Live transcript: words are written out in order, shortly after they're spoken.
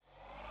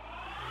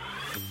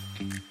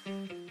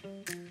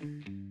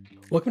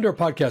Welcome to our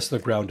podcast, The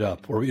Ground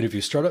Up, where we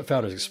interview startup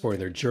founders exploring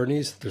their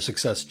journeys, their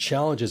success,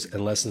 challenges,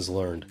 and lessons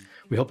learned.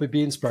 We hope you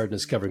be inspired in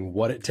discovering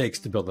what it takes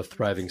to build a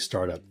thriving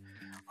startup.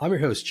 I'm your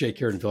host, Jake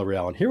here in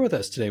Villarreal, and here with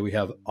us today we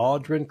have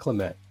Aldrin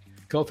Clement,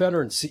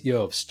 co-founder and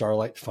CEO of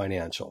Starlight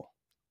Financial.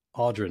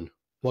 Aldrin,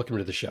 welcome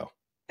to the show.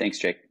 Thanks,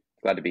 Jake.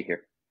 Glad to be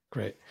here.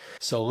 Great.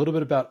 So a little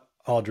bit about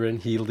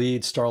Aldrin. He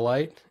leads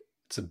Starlight.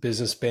 It's a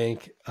business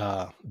bank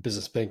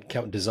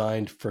account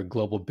designed for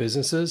global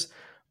businesses.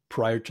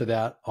 Prior to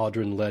that,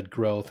 Aldrin led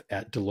growth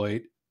at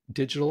Deloitte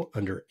Digital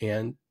under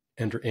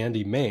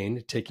Andy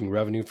Main, taking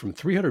revenue from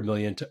 $300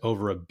 million to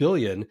over $1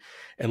 billion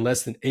in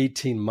less than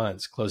 18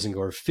 months, closing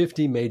over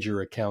 50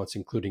 major accounts,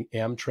 including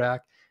Amtrak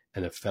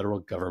and the federal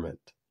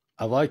government.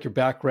 I like your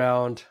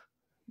background.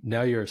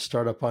 Now you're a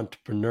startup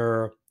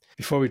entrepreneur.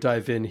 Before we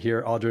dive in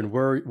here, Aldrin,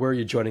 where are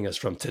you joining us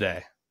from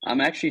today? I'm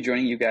actually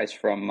joining you guys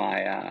from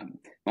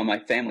my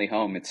family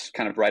home. It's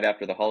kind of right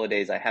after the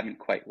holidays. I haven't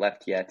quite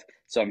left yet,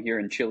 so I'm here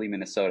in chilly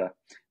Minnesota.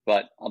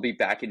 But I'll be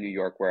back in New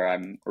York, where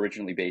I'm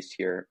originally based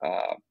here,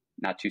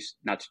 not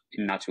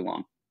too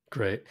long.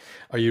 Great.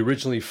 Are you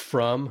originally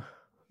from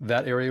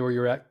that area where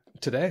you're at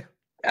today?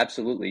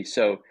 Absolutely.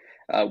 So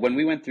when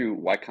we went through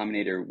Y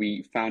Combinator,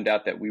 we found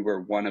out that we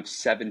were one of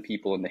 7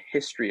 people in the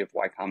history of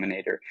Y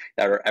Combinator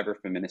that are ever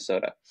from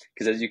Minnesota.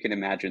 Because as you can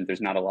imagine, there's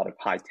not a lot of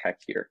high tech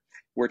here.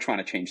 We're trying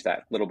to change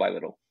that little by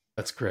little.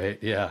 That's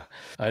great. Yeah,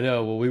 I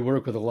know. Well, we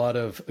work with a lot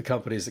of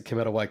companies that came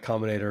out of Y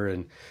Combinator,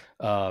 and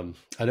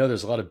I know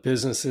there's a lot of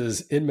businesses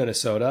in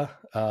Minnesota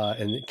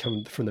and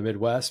come from the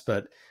Midwest.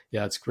 But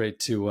yeah, it's great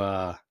to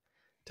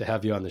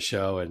have you on the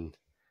show, and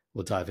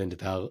we'll dive into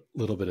that a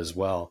little bit as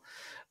well.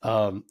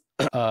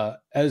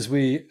 As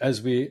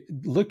we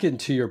look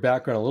into your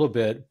background a little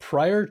bit,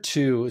 prior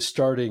to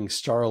starting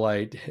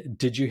Starlight,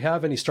 did you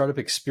have any startup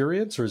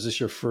experience, or is this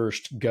your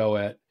first go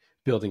at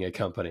building a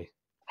company?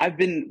 I've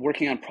been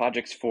working on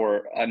projects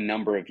for a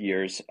number of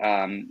years,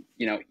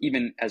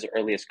 even as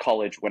early as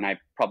college, when I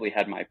probably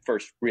had my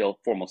first real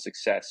formal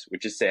success,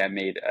 which is say I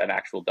made an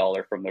actual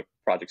dollar from the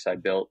projects I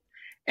built.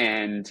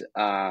 And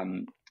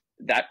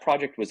that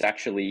project was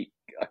actually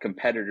a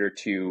competitor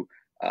to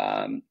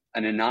an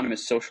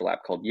anonymous social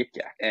app called Yik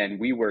Yak. And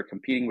we were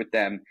competing with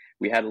them.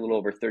 We had a little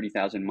over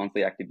 30,000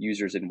 monthly active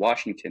users in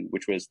Washington,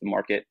 which was the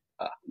market,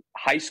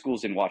 high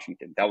schools in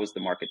Washington. That was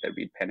the market that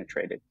we'd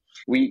penetrated.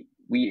 We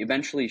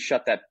eventually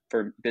shut that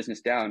for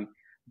business down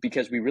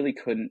because we really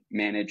couldn't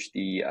manage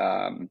the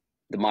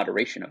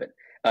moderation of it.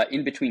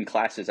 In between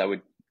classes, I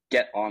would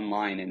get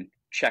online and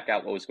check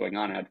out what was going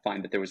on. And I'd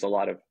find that there was a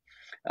lot of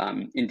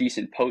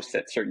indecent posts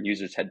that certain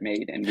users had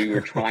made, and we were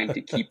trying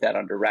to keep that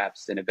under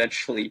wraps. And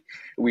eventually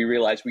we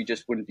realized we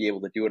just wouldn't be able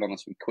to do it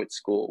unless we quit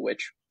school,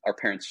 which our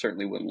parents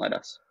certainly wouldn't let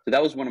us. So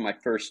that was one of my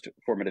first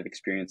formative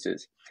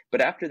experiences. But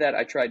after that,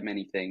 I tried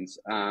many things.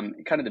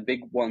 Kind of the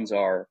big ones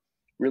are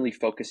really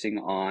focusing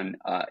on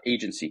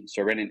agency.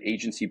 So I ran an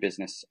agency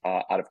business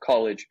out of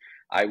college.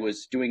 I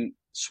was doing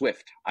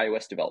Swift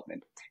iOS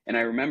development. And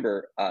I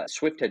remember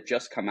Swift had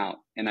just come out,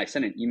 and I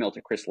sent an email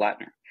to Chris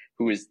Lattner,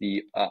 who is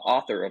the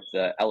author of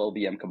the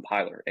LLVM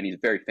compiler, and he's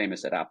very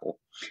famous at Apple.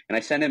 And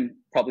I sent him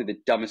probably the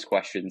dumbest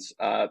questions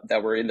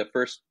that were in the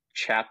first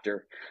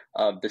chapter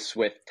of the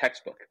Swift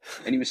textbook.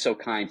 And he was so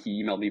kind.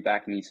 He emailed me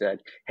back and he said,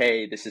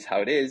 "Hey, this is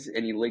how it is."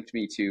 And he linked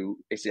me to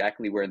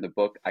exactly where in the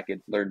book I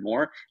could learn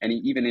more. And he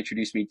even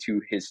introduced me to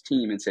his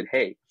team and said,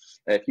 "Hey,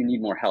 if you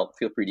need more help,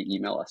 feel free to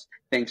email us.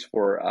 Thanks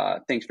for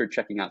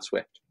checking out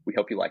Swift. We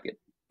hope you like it."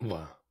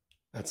 Wow.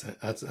 That's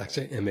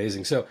actually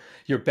amazing. So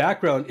your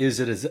background, is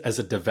it as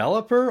a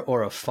developer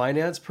or a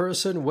finance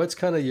person? What's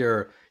kind of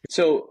your...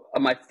 So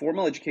my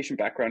formal education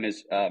background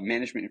is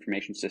management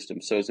information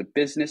systems. So it's a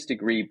business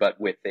degree, but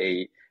with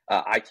a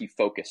IT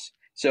focus.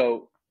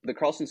 So the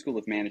Carlson School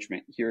of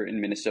Management here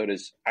in Minnesota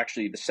is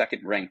actually the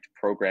second ranked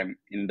program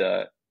in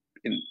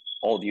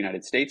all of the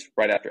United States,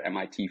 right after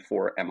MIT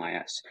for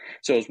MIS.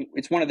 So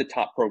it's one of the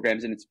top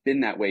programs, and it's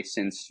been that way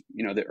since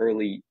the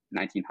early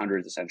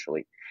 1900s,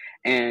 essentially.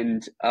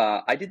 And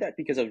I did that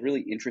because I was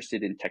really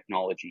interested in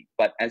technology.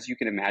 But as you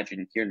can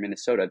imagine, here in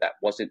Minnesota,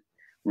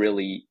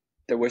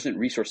 there wasn't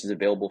resources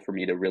available for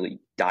me to really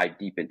dive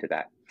deep into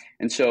that.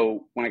 And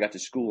so when I got to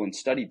school and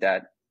studied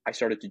that, I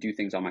started to do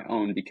things on my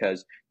own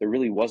because there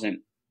really wasn't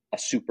a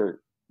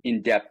super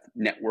in-depth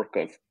network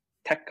of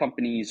tech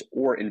companies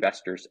or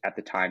investors at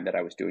the time that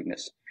I was doing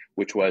this,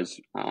 which was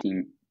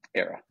team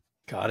era.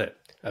 Got it.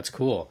 That's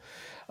cool.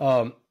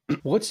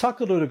 Let's talk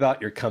a little bit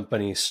about your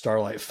company,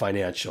 Starlight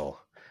Financial.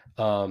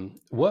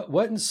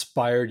 What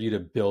inspired you to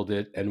build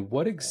it, and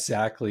what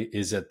exactly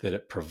is it that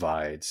it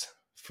provides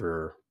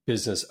for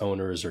business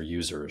owners or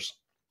users?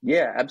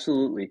 Yeah,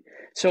 absolutely.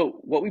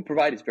 So what we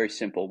provide is very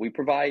simple. We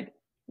provide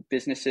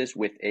businesses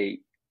with a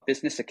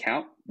business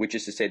account, which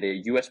is to say their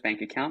U.S.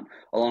 bank account,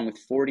 along with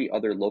 40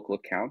 other local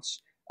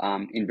accounts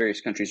in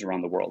various countries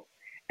around the world.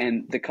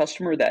 And the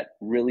customer that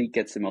really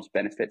gets the most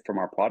benefit from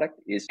our product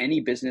is any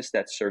business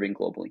that's serving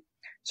globally.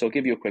 So I'll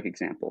give you a quick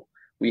example.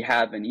 We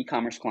have an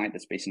e-commerce client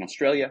that's based in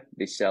Australia.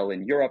 They sell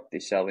in Europe, they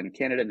sell in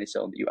Canada, and they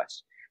sell in the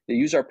US. They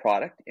use our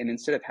product, and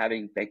instead of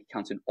having bank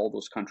accounts in all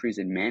those countries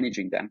and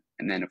managing them,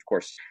 and then of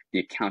course the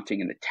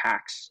accounting and the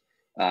tax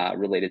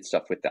related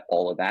stuff with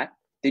all of that,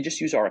 they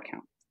just use our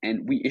account.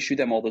 And we issue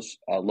them all those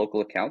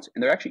local accounts,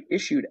 and they're actually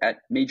issued at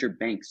major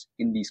banks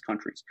in these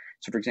countries.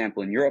 So, for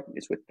example, in Europe,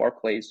 it's with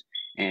Barclays,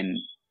 and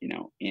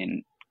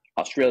in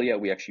Australia,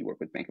 we actually work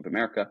with Bank of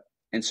America,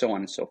 and so on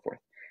and so forth.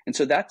 And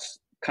so that's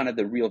kind of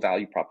the real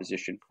value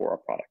proposition for our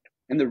product.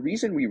 And the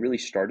reason we really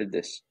started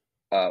this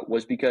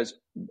was because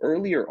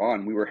earlier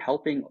on, we were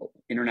helping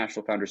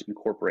international founders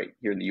incorporate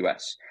here in the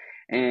US.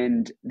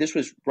 And this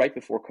was right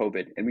before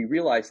COVID. And we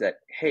realized that,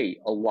 hey,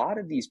 a lot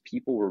of these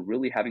people were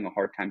really having a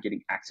hard time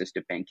getting access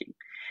to banking.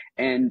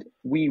 And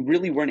we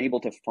really weren't able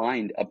to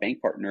find a bank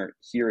partner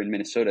here in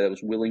Minnesota that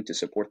was willing to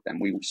support them.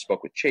 We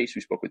spoke with Chase,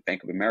 we spoke with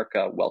Bank of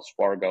America, Wells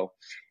Fargo,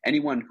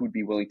 anyone who'd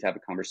be willing to have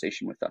a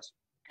conversation with us.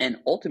 And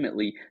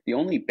ultimately, the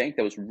only bank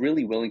that was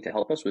really willing to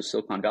help us was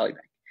Silicon Valley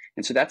Bank.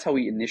 And so that's how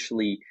we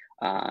initially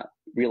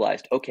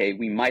realized, okay,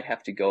 we might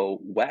have to go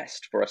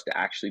west for us to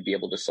actually be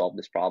able to solve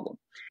this problem.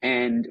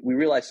 And we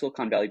realized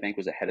Silicon Valley Bank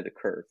was ahead of the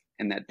curve,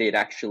 and that they had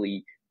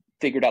actually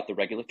figured out the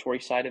regulatory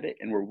side of it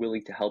and were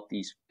willing to help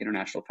these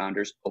international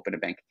founders open a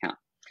bank account.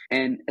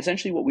 And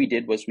essentially what we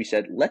did was we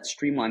said, let's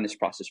streamline this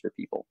process for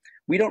people.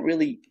 We don't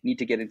really need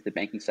to get into the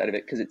banking side of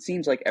it because it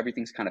seems like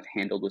everything's kind of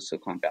handled with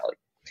Silicon Valley.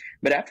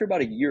 But after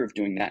about a year of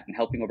doing that and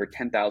helping over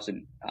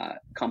 10,000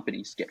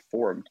 companies get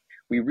formed,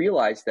 we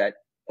realized that,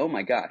 oh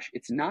my gosh,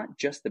 it's not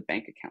just the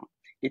bank account.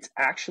 It's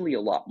actually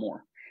a lot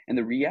more. And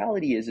the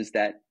reality is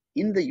that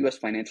in the US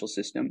financial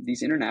system,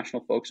 these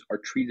international folks are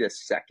treated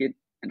as second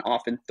and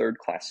often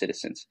third-class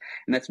citizens.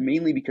 And that's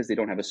mainly because they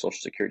don't have a social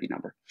security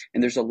number.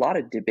 And there's a lot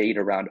of debate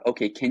around,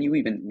 okay, can you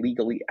even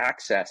legally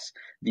access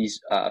these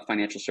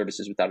financial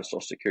services without a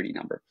social security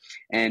number?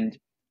 And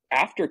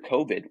after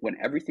COVID, when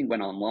everything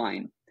went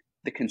online,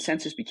 the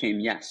consensus became,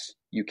 yes,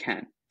 you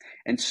can.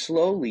 And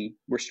slowly,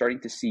 we're starting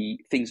to see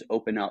things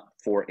open up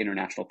for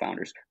international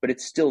founders, but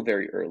it's still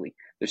very early.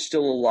 There's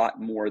still a lot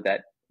more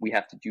that we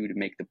have to do to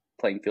make the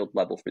playing field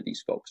level for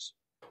these folks.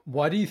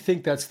 Why do you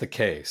think that's the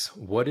case?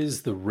 What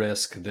is the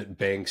risk that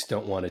banks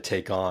don't want to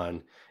take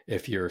on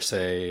if you're,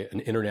 say,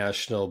 an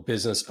international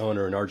business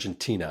owner in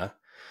Argentina,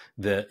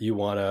 that you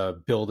want to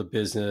build a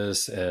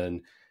business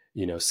and,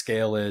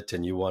 scale it,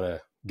 and you want to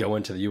go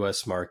into the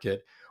US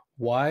market?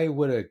 Why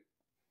would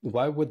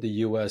the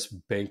US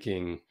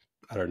banking,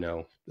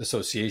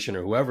 association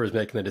or whoever is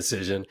making the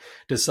decision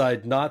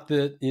decide not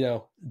that,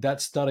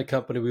 that's not a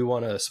company we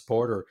want to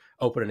support or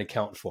open an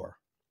account for?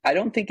 I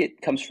don't think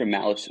it comes from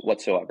malice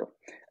whatsoever.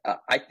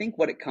 I think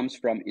what it comes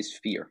from is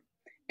fear.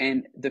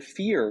 And the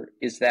fear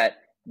is that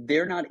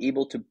they're not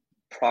able to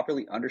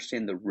properly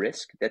understand the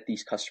risk that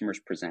these customers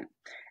present.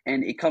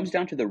 And it comes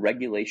down to the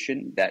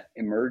regulation that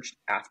emerged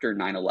after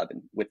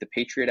 9/11 with the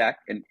Patriot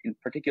Act, and in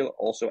particular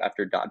also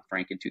after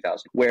Dodd-Frank in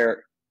 2000,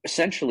 where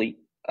essentially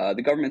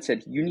the government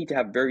said you need to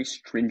have very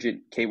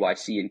stringent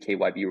KYC and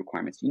KYB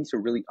requirements. You need to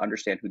really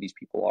understand who these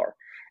people are.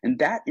 And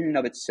that in and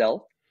of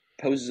itself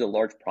poses a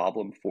large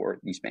problem for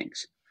these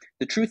banks.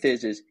 The truth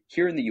is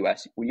here in the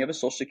US, when you have a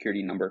social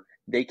security number,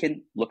 they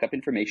can look up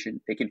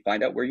information, they can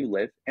find out where you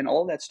live, and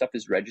all of that stuff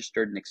is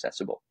registered and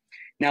accessible.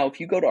 Now, if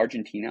you go to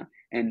Argentina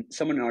and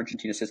someone in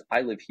Argentina says,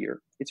 I live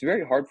here, it's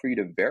very hard for you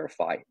to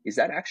verify, is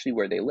that actually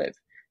where they live?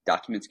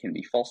 Documents can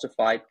be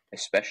falsified,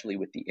 especially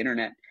with the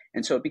internet.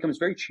 And so it becomes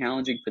very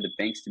challenging for the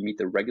banks to meet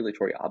the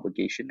regulatory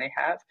obligation they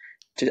have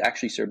to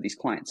actually serve these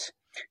clients.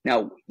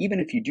 Now, even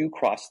if you do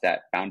cross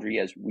that boundary,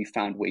 as we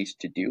found ways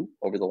to do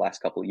over the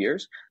last couple of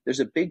years, there's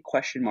a big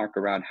question mark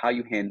around how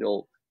you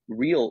handle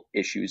real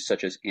issues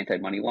such as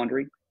anti-money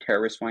laundering,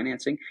 terrorist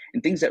financing,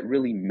 and things that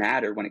really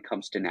matter when it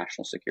comes to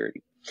national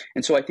security.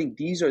 And so I think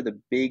these are the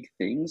big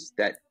things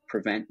that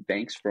prevent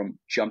banks from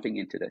jumping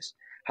into this.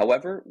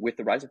 However, with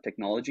the rise of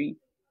technology,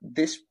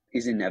 this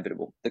is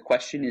inevitable. The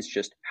question is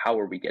just, how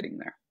are we getting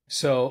there?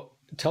 So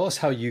tell us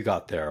how you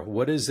got there.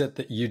 What is it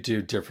that you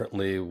do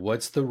differently?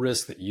 What's the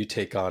risk that you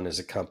take on as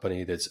a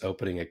company that's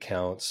opening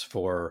accounts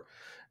for,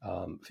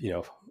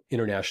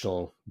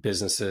 international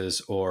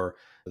businesses, or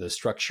the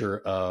structure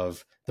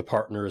of the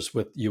partners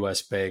with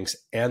U.S. banks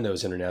and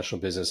those international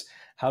business?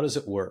 How does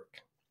it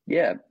work?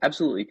 Yeah,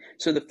 absolutely.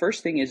 So the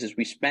first thing is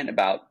we spent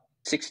about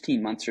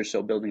 16 months or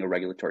so building a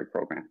regulatory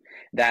program,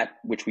 that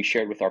which we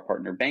shared with our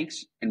partner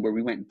banks, and where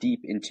we went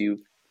deep into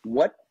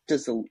what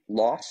does the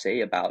law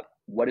say about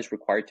what is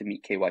required to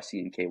meet KYC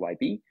and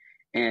KYB,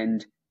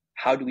 and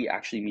how do we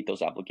actually meet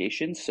those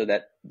obligations so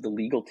that the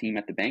legal team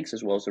at the banks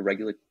as well as the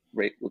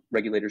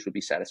regulators would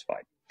be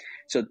satisfied.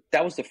 So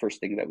that was the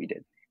first thing that we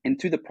did. And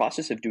through the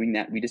process of doing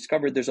that, we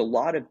discovered there's a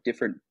lot of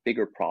different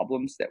bigger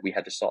problems that we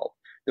had to solve.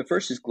 The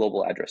first is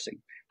global addressing.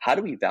 How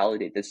do we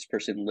validate this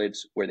person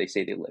lives where they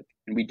say they live?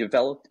 And we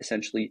developed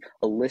essentially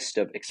a list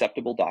of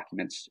acceptable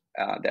documents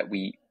that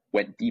we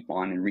went deep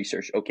on and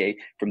researched. Okay,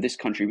 from this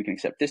country, we can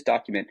accept this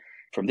document.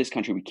 From this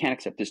country, we can't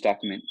accept this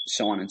document,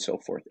 so on and so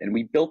forth. And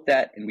we built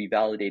that and we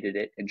validated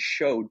it and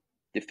showed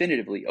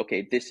definitively,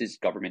 okay, this is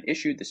government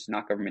issued, this is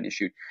not government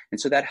issued. And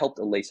so that helped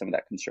allay some of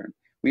that concern.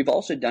 We've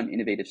also done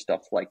innovative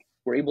stuff like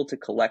we're able to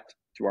collect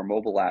through our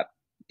mobile app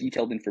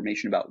detailed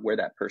information about where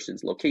that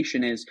person's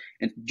location is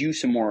and do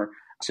some more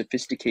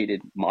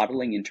sophisticated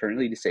modeling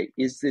internally to say,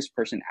 is this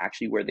person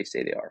actually where they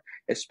say they are?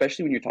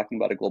 Especially when you're talking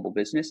about a global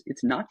business,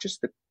 it's not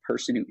just the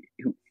person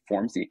who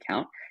forms the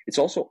account, it's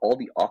also all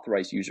the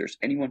authorized users,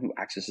 anyone who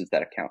accesses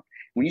that account.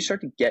 When you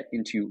start to get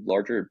into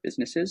larger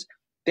businesses,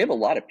 they have a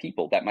lot of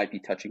people that might be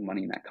touching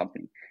money in that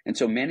company. And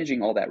so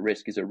managing all that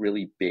risk is a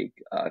really big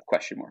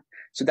question mark.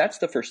 So that's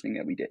the first thing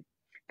that we did.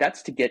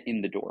 That's to get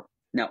in the door.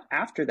 Now,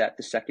 after that,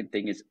 the second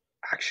thing is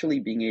actually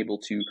being able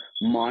to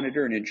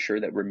monitor and ensure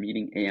that we're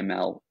meeting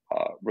AML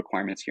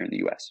requirements here in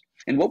the US.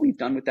 And what we've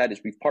done with that is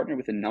we've partnered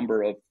with a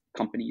number of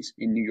companies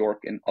in New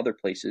York and other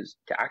places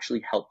to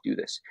actually help do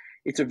this.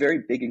 It's a very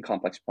big and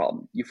complex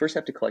problem. You first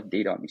have to collect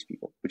data on these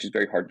people, which is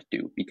very hard to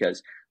do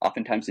because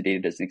oftentimes the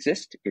data doesn't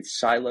exist, it's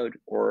siloed,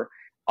 or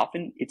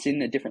often it's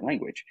in a different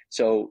language.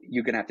 So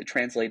you're going to have to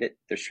translate it.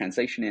 There's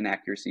translation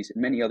inaccuracies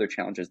and many other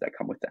challenges that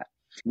come with that.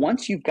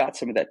 Once you've got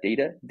some of that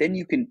data, then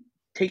you can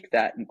take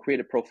that and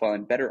create a profile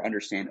and better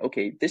understand,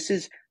 okay, this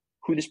is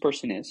who this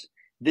person is.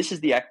 This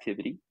is the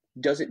activity.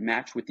 Does it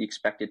match with the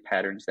expected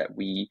patterns that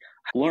we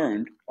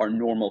learned are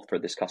normal for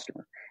this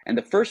customer? And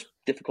the first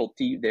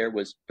difficulty there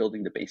was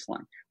building the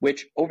baseline,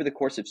 which over the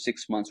course of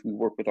 6 months, we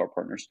work with our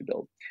partners to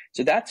build.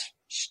 So that's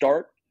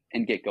start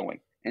and get going.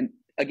 And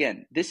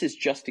again, this is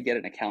just to get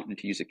an accountant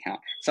to use account,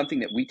 something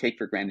that we take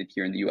for granted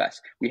here in the US.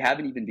 We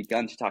haven't even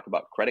begun to talk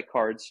about credit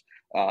cards,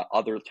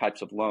 other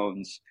types of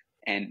loans,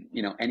 and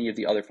any of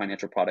the other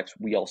financial products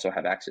we also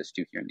have access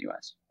to here in the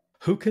US.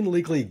 Who can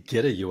legally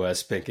get a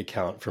US bank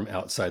account from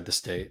outside the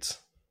States?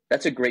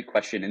 That's a great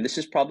question. And this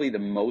is probably the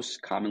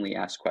most commonly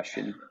asked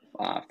question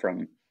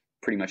from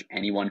pretty much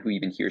anyone who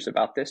even hears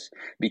about this,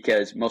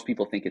 because most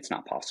people think it's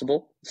not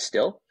possible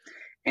still.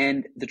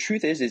 And the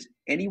truth is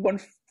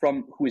anyone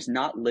who is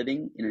not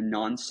living in a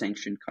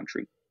non-sanctioned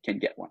country can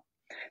get one.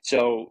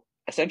 So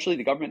essentially,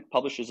 the government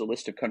publishes a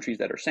list of countries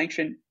that are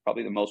sanctioned.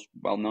 Probably the most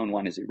well-known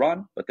one is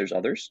Iran, but there's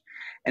others.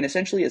 And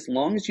essentially, as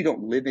long as you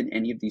don't live in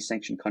any of these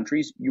sanctioned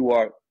countries, you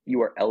are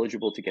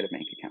eligible to get a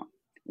bank account.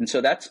 And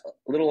so that's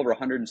a little over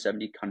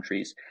 170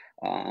 countries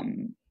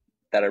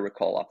that I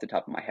recall off the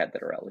top of my head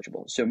that are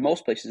eligible. So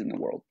most places in the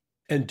world.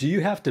 And do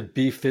you have to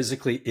be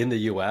physically in the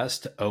US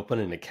to open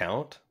an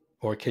account,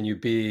 or can you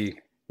be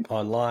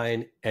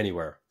online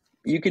anywhere?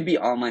 You can be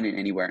online and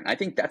anywhere. And I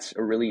think that's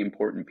a really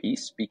important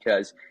piece,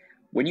 because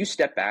when you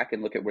step back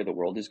and look at where the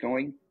world is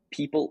going,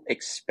 people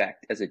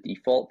expect as a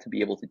default to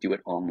be able to do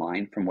it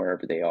online from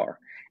wherever they are.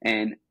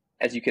 And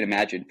as you can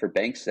imagine, for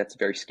banks, that's a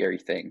very scary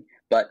thing.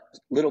 But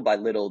little by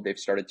little, they've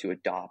started to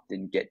adopt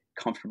and get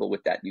comfortable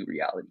with that new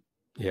reality.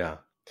 Yeah.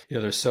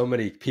 There's so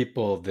many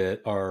people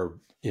that are,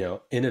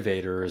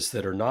 innovators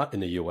that are not in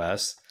the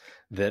US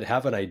that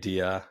have an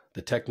idea.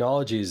 The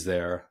technology is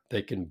there.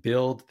 They can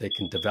build, they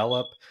can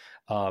develop,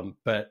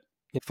 but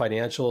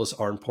financials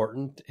are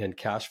important, and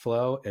cash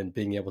flow and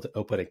being able to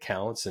open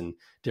accounts in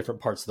different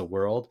parts of the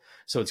world.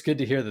 So it's good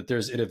to hear that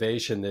there's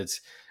innovation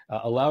that's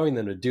allowing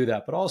them to do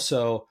that, but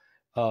also,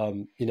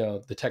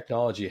 the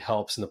technology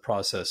helps in the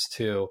process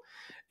too.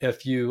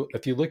 If you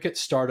look at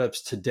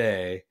startups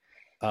today,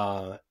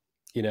 and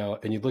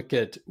you look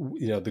at,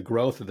 the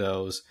growth of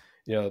those,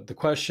 the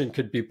question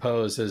could be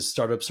posed as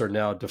startups are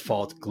now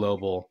default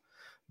global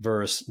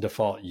versus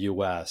default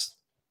US.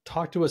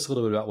 Talk to us a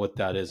little bit about what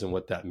that is and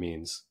what that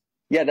means.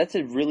 Yeah, that's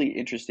a really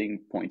interesting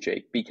point,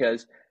 Jake,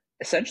 because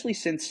essentially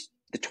since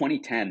the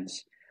 2010s,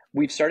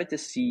 we've started to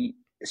see,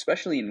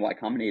 especially in Y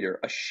Combinator,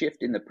 a shift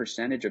in the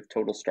percentage of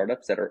total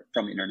startups that are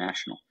from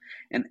international.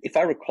 And if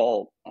I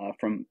recall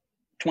from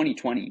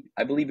 2020,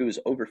 I believe it was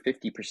over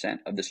 50%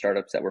 of the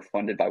startups that were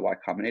funded by Y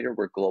Combinator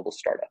were global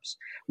startups,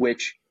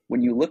 which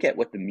when you look at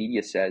what the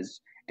media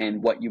says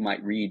and what you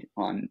might read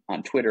on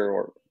Twitter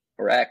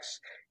or X,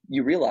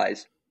 you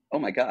realize, oh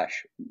my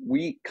gosh,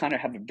 we kind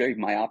of have a very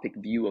myopic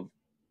view of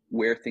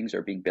where things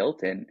are being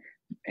built and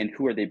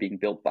who are they being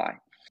built by.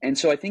 And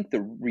so I think the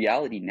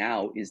reality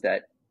now is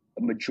that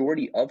a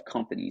majority of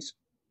companies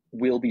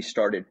will be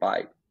started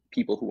by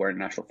people who are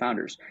international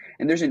founders.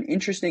 And there's an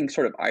interesting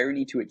sort of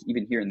irony to it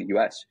even here in the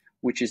US,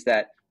 which is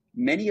that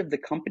many of the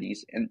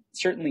companies, and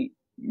certainly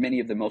many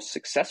of the most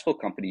successful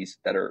companies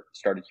that are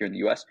started here in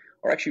the US,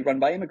 are actually run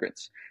by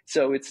immigrants.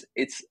 So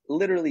it's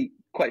literally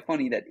quite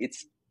funny that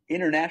it's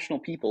international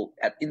people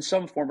in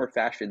some form or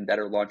fashion that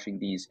are launching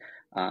these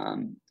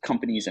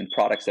companies and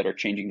products that are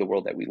changing the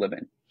world that we live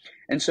in.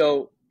 And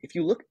so if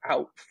you look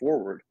out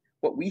forward,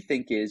 what we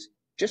think is,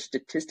 just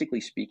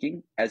statistically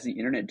speaking, as the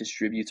internet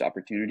distributes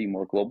opportunity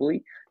more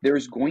globally, there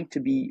is going to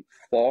be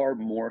far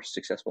more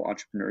successful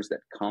entrepreneurs that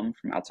come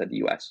from outside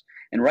the US.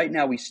 And right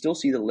now, we still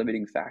see the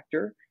limiting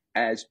factor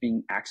as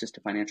being access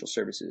to financial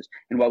services.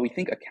 And while we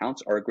think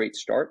accounts are a great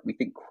start, we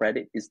think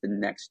credit is the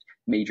next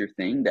major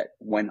thing that,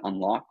 when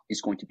unlocked,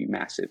 is going to be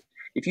massive.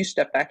 If you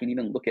step back and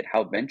even look at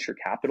how venture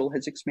capital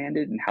has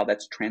expanded and how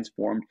that's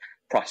transformed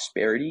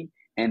prosperity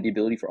and the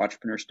ability for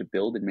entrepreneurs to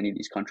build in many of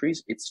these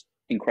countries, it's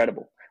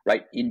incredible,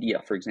 right?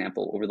 India, for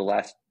example, over the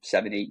last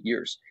 7-8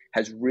 years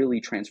has really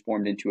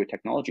transformed into a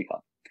technology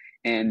hub.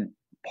 And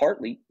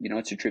partly,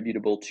 it's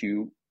attributable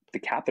to the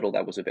capital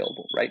that was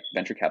available, right?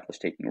 Venture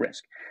capitalists taking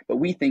risk. But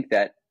we think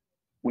that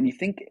when you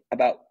think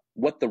about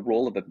what the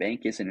role of a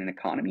bank is in an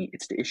economy,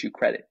 it's to issue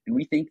credit. And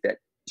we think that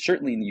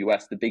certainly in the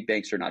US, the big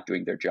banks are not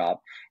doing their job.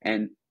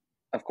 And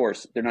of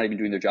course, they're not even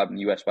doing their job in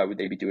the US. Why would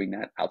they be doing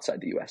that outside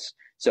the US?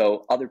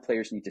 So other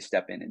players need to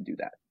step in and do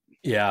that.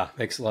 Yeah,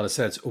 makes a lot of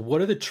sense.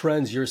 What are the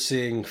trends you're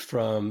seeing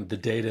from the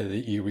data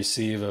that you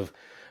receive of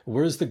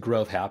where's the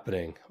growth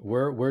happening?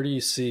 Where do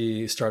you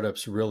see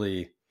startups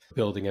really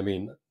building? I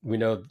mean, we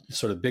know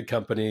sort of big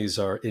companies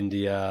are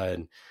India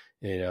and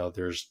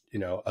there's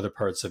other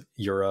parts of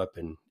Europe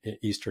and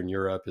Eastern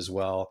Europe as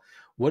well.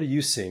 What are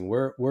you seeing?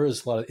 Where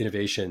is a lot of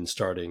innovation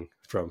starting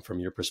from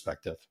your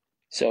perspective?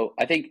 So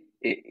I think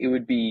it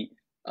would be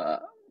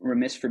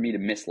remiss for me to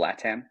miss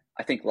LATAM.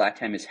 I think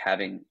LATAM is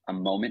having a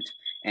moment,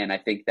 and I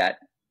think that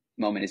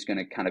moment is going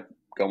to kind of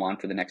go on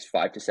for the next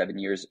 5 to 7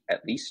 years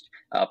at least,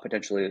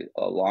 potentially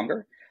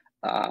longer.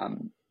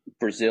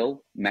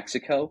 Brazil,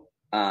 Mexico,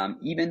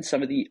 even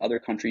some of the other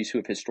countries who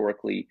have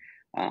historically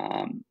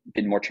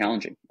been more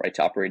challenging, right,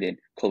 to operate in,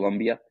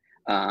 Colombia,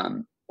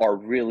 are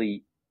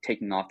really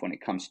taking off when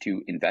it comes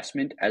to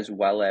investment as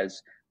well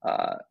as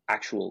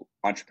actual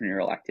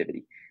entrepreneurial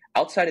activity.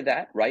 Outside of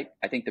that, right,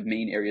 I think the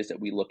main areas that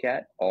we look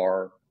at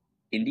are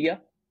India,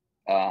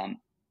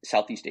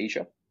 Southeast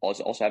Asia,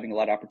 also having a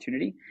lot of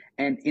opportunity.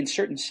 And in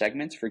certain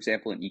segments, for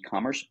example, in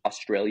e-commerce,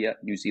 Australia,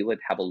 New Zealand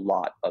have a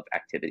lot of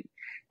activity.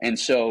 And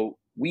so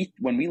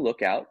when we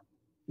look out,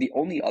 the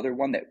only other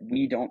one that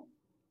we don't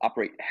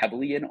operate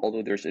heavily in,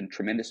 although there's a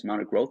tremendous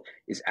amount of growth,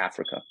 is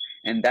Africa.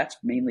 And that's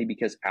mainly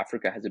because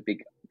Africa has a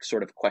big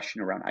sort of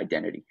question around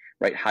identity,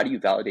 right? How do you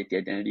validate the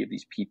identity of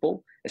these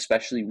people,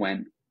 especially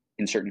when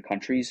in certain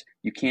countries,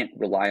 you can't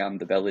rely on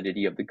the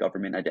validity of the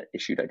government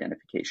issued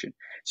identification.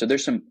 So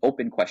there's some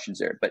open questions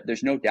there, but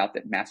there's no doubt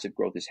that massive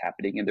growth is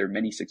happening, and there are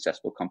many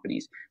successful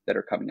companies that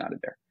are coming out of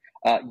there.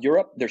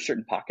 Europe, there's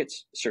certain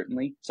pockets,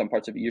 certainly some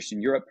parts of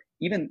Eastern Europe.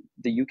 Even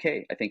the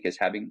UK, I think, is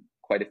having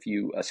quite a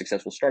few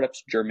successful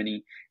startups,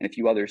 Germany and a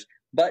few others.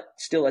 But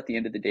still, at the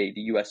end of the day,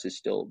 the US is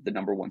still the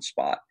number one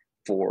spot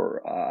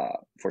for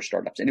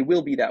startups. And it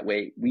will be that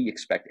way, we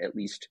expect, at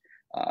least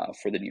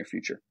for the near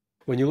future.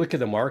 When you look at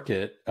the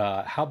market,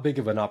 how big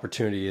of an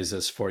opportunity is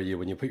this for you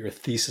when you put your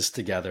thesis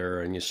together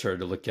and you started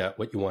to look at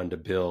what you wanted to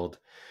build?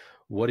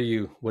 What are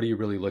you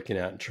really looking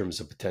at in terms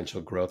of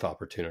potential growth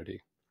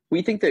opportunity?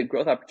 We think the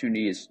growth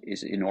opportunity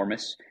is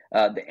enormous.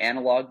 The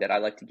analog that I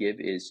like to give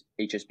is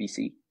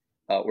HSBC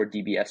or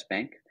DBS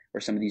Bank, or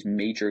some of these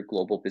major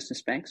global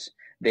business banks.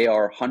 They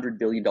are $100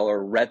 billion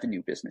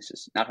revenue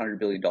businesses, not $100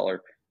 billion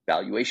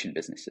valuation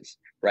businesses,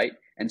 right?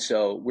 And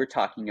so we're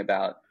talking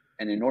about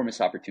an enormous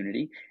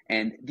opportunity.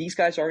 And these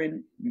guys are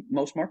in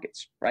most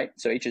markets, right?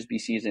 So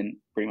HSBC is in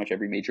pretty much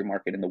every major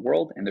market in the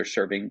world, and they're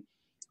serving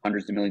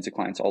hundreds of millions of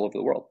clients all over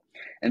the world.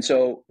 And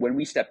so when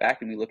we step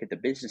back and we look at the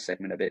business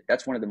segment of it,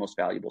 that's one of the most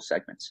valuable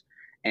segments.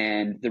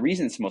 And the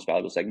reason it's the most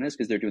valuable segment is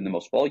because they're doing the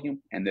most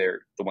volume and they're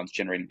the ones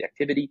generating the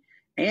activity.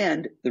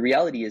 And the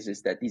reality is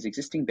that these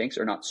existing banks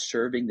are not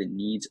serving the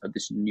needs of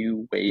this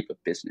new wave of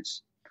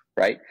business,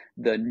 right?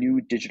 The new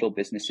digital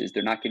businesses,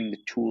 they're not getting the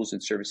tools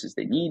and services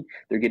they need.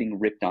 They're getting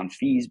ripped on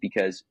fees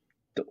because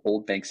the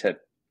old banks have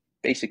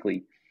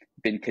basically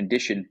been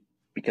conditioned,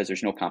 because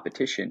there's no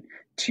competition,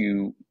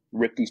 to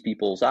rip these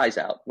people's eyes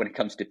out when it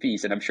comes to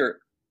fees. And I'm sure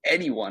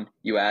anyone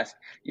you ask,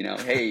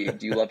 hey,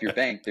 do you love your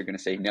bank? They're going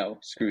to say, no,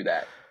 screw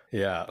that.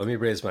 Yeah, let me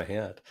raise my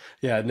hand.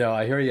 Yeah, no,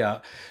 I hear you.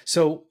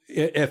 So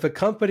if a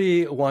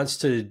company wants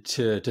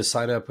to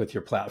sign up with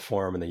your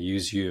platform and they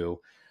use you,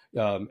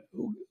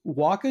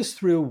 walk us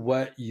through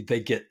what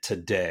they get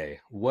today.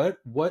 What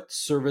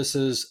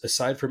services,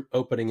 aside from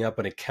opening up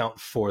an account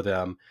for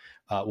them,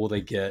 will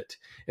they get?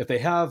 If they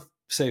have,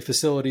 say,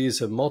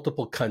 facilities in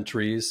multiple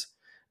countries,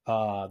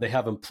 they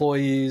have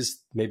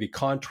employees, maybe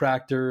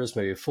contractors,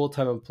 maybe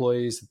full-time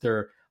employees that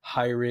they're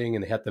hiring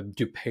and they have to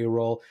do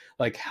payroll.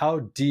 Like, how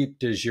deep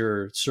does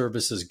your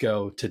services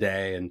go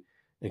today, and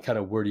kind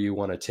of where do you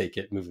want to take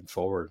it moving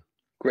forward?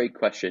 Great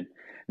question.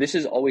 This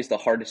is always the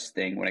hardest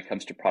thing when it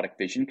comes to product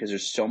vision, because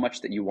there's so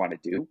much that you want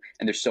to do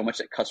and there's so much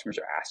that customers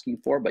are asking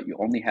for, but you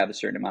only have a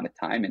certain amount of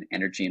time and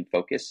energy and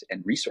focus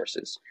and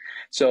resources.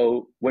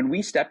 So when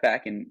we step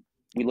back and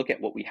we look at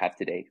what we have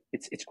today,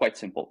 it's quite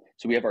simple.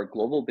 So we have our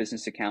global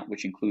business account,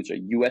 which includes a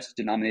US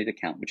denominated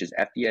account, which is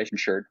FDIC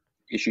insured,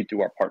 issued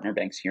through our partner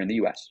banks here in the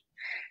US.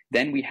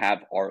 Then we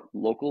have our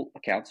local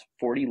accounts,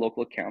 40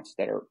 local accounts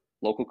that are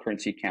local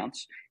currency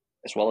accounts,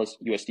 as well as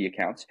USD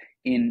accounts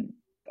in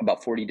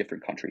about 40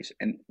 different countries,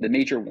 and the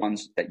major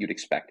ones that you'd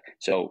expect.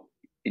 So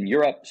in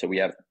Europe, so we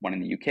have one in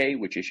the UK,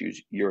 which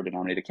issues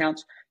euro-denominated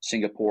accounts,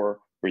 Singapore,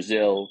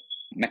 Brazil,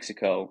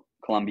 Mexico,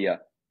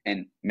 Colombia,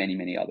 and many,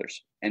 many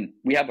others. And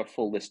we have a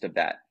full list of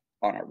that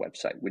on our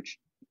website, which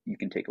you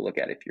can take a look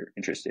at if you're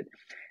interested.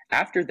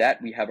 After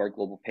that, we have our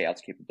global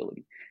payouts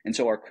capability. And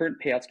so our current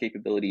payouts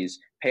capability is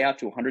pay out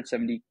to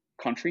 170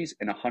 countries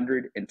and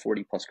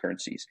 140 plus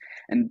currencies.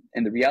 And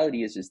the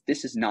reality is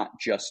this is not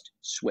just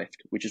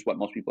Swift, which is what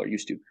most people are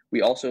used to.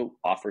 We also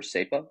offer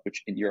SEPA,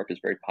 which in Europe is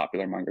very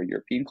popular among our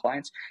European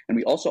clients. And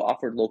we also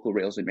offer local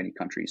rails in many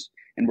countries.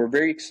 And we're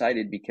very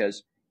excited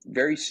because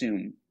very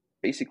soon,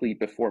 basically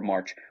before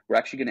March, we're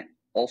actually going to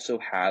also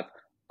have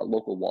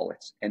local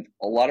wallets. And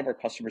a lot of our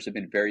customers have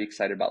been very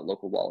excited about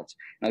local wallets.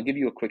 And I'll give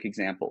you a quick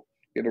example.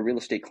 We have a real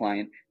estate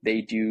client.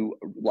 They do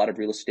a lot of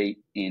real estate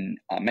in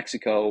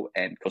Mexico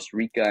and Costa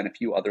Rica and a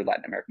few other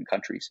Latin American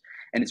countries.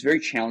 And it's very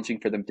challenging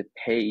for them to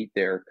pay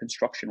their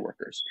construction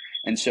workers.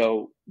 And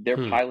so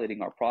they're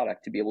piloting our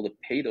product to be able to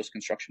pay those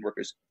construction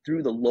workers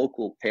through the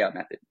local payout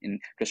method. In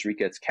Costa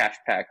Rica, it's cash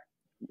pack.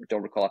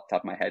 Don't recall off the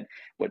top of my head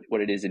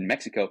what it is in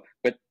Mexico,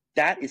 but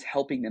that is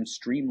helping them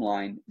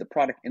streamline the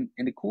product. And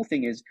the cool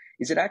thing is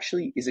it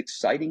actually is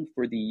exciting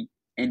for the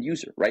end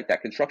user, right?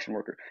 That construction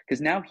worker,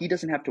 because now he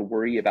doesn't have to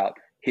worry about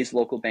his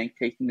local bank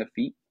taking a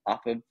fee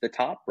off of the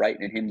top, right?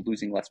 And him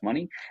losing less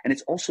money. And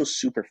it's also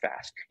super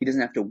fast. He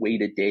doesn't have to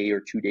wait a day or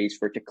 2 days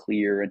for it to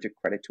clear and to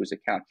credit to his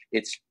account.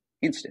 It's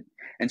instant.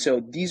 And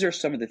so these are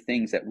some of the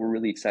things that we're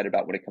really excited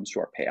about when it comes to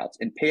our payouts.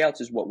 And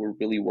payouts is what we're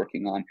really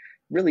working on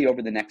really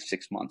over the next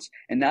 6 months.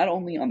 And not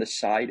only on the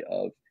side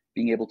of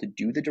being able to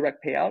do the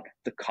direct payout,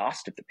 the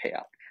cost of the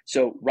payout.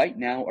 So right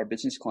now, our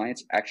business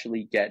clients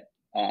actually get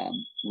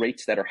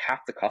rates that are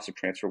half the cost of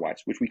TransferWise,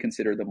 which we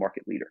consider the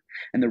market leader.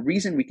 And the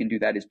reason we can do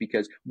that is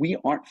because we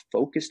aren't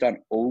focused on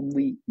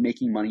only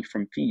making money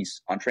from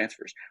fees on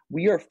transfers.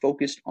 We are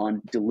focused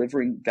on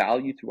delivering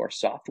value through our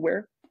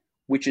software,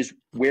 which is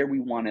where we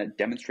want to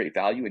demonstrate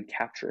value and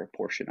capture a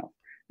portion of,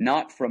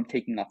 not from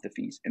taking off the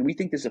fees. And we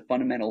think this is a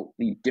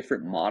fundamentally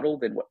different model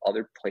than what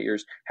other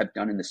players have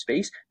done in the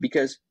space,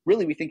 because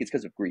really we think it's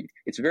because of greed.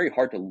 It's very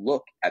hard to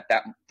look at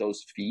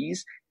those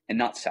fees and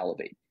not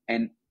salivate.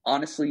 And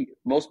honestly,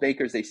 most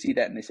bankers, they see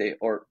that and they say,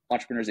 or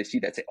entrepreneurs, they see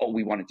that and say, oh,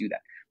 we want to do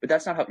that. But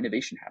that's not how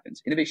innovation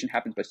happens. Innovation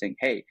happens by saying,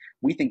 hey,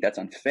 we think that's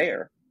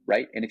unfair,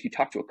 right? And if you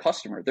talk to a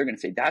customer, they're going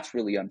to say, that's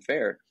really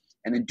unfair.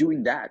 And then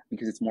doing that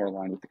because it's more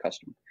aligned with the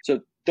customer.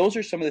 So those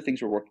are some of the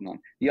things we're working on.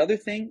 The other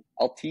thing,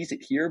 I'll tease it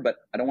here, but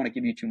I don't want to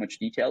give you too much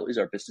detail, is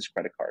our business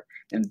credit card.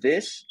 And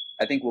this,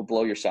 I think, will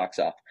blow your socks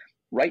off.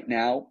 Right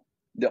now,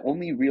 the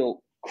only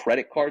real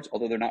credit cards,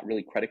 although they're not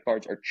really credit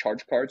cards, are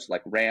charge cards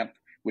like Ramp,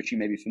 which you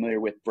may be familiar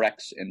with,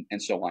 Brex, and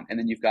so on. And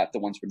then you've got the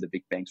ones from the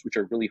big banks, which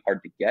are really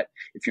hard to get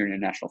if you're an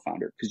international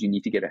founder, because you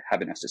need to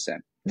have an SSN.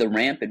 The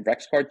Ramp and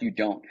Brex card, you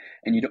don't.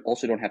 And you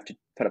also don't have to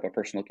put up a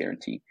personal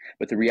guarantee.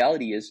 But the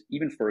reality is,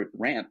 even for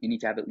Ramp, you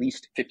need to have at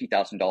least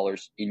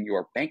 $50,000 in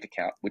your bank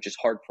account, which is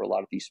hard for a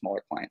lot of these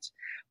smaller clients.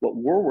 What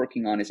we're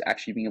working on is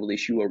actually being able to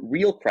issue a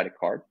real credit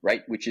card,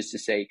 right? Which is to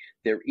say,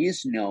 there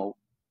is no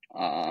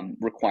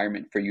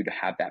requirement for you to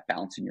have that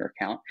balance in your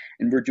account.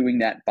 And we're doing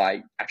that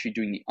by actually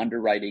doing the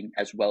underwriting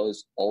as well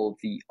as all of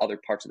the other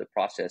parts of the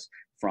process,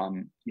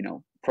 from,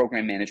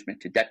 program management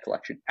to debt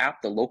collection at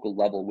the local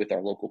level with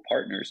our local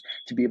partners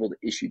to be able to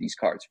issue these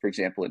cards, for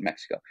example, in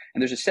Mexico.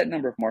 And there's a set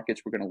number of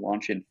markets we're going to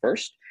launch in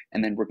first,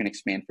 and then we're going to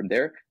expand from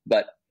there.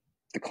 But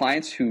the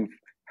clients who've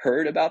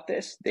heard about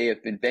this, they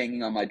have been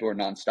banging on my door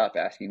nonstop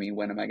asking me,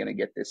 when am I going to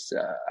get this?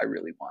 I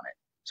really want it.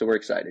 So we're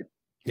excited.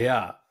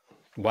 Yeah.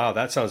 Wow,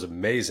 that sounds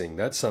amazing.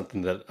 That's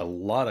something that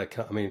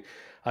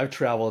I've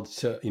traveled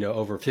to,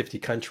 over 50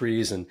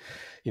 countries and,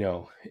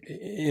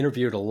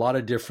 interviewed a lot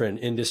of different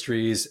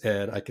industries.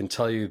 And I can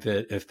tell you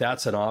that if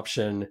that's an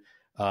option,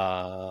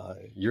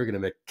 you're going to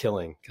make a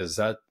killing, because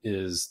that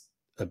is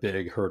a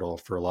big hurdle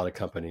for a lot of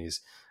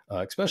companies,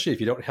 especially if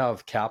you don't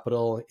have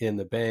capital in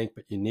the bank,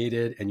 but you need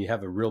it and you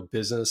have a real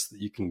business that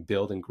you can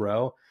build and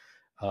grow.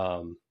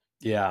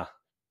 Yeah,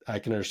 I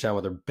can understand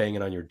why they're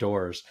banging on your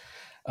doors.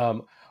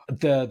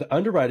 The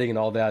underwriting and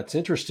all that's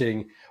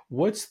interesting.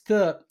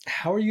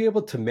 How are you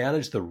able to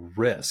manage the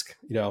risk?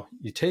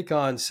 You take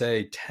on,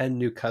 say, 10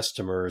 new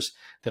customers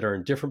that are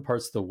in different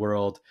parts of the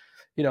world.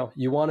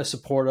 You want to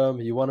support them.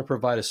 You want to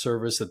provide a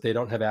service that they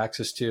don't have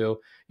access to.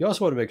 You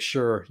also want to make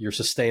sure you're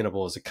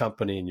sustainable as a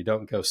company and you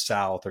don't go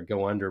south or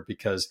go under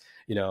because,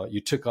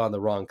 you took on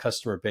the wrong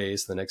customer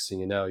base. The next thing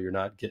you know, you're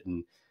not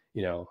getting,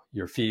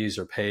 your fees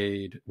are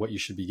paid, what you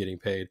should be getting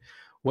paid.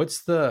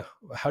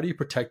 How do you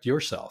protect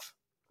yourself?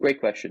 Great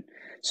question.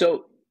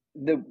 So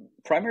the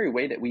primary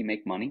way that we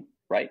make money,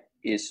 right,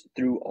 is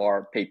through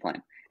our paid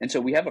plan. And so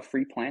we have a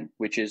free plan,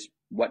 which is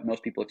what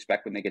most people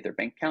expect when they get their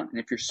bank account. And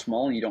if you're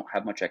small and you don't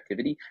have much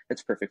activity,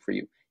 that's perfect for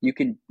you. You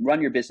can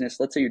run your business.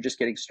 Let's say you're just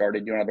getting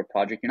started. You don't have a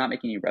project. You're not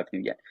making any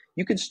revenue yet.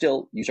 You can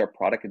still use our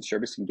product and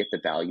service and get the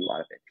value out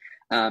of it.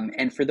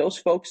 And for those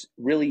folks,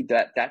 really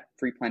that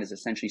free plan is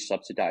essentially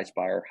subsidized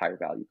by our higher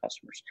value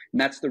customers. And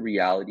that's the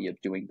reality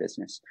of doing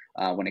business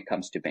when it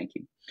comes to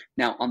banking.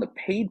 Now, on the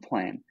paid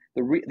plan,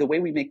 the way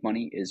we make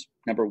money is,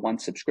 number one,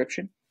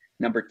 subscription.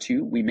 Number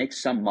two, we make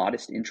some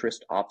modest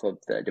interest off of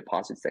the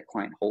deposits that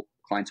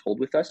clients hold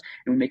with us,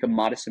 and we make a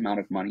modest amount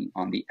of money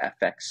on the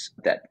FX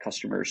that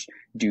customers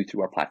do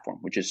through our platform,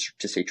 which is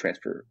to say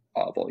transfer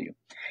volume.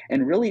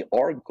 And really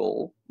our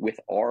goal with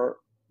our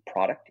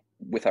product,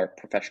 with our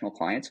professional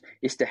clients,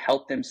 is to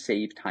help them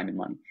save time and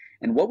money.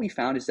 And what we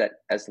found is that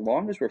as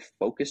long as we're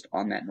focused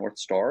on that North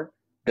Star,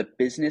 the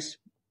business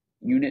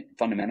unit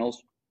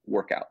fundamentals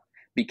work out.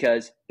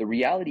 Because the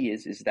reality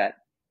is that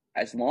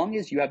as long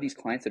as you have these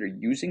clients that are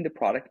using the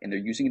product and they're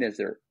using it as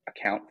their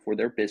account for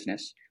their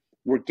business,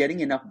 we're getting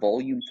enough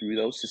volume through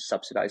those to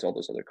subsidize all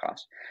those other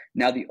costs.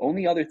 Now, the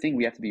only other thing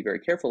we have to be very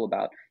careful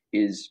about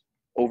is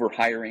over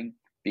hiring,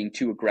 being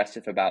too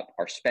aggressive about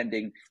our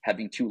spending,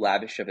 having too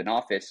lavish of an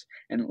office.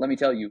 And let me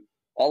tell you,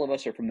 all of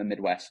us are from the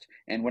Midwest.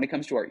 And when it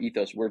comes to our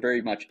ethos, we're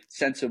very much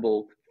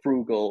sensible,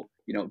 frugal,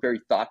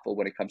 very thoughtful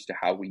when it comes to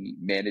how we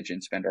manage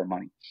and spend our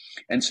money.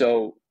 And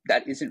so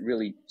that isn't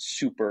really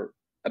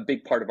a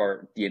big part of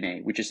our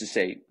DNA, which is to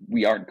say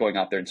we aren't going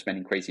out there and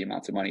spending crazy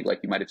amounts of money like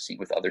you might have seen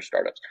with other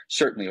startups,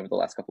 certainly over the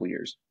last couple of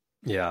years.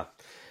 Yeah.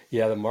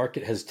 Yeah, the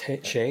market has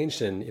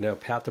changed, and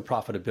path to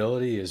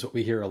profitability is what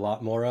we hear a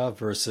lot more of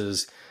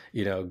versus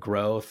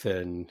growth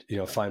and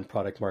find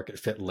product market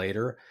fit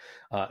later.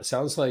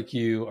 Sounds like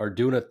you are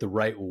doing it the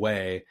right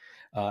way.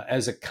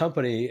 As a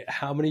company,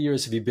 how many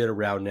years have you been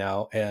around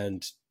now?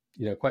 And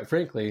quite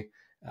frankly,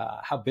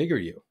 how big are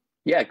you?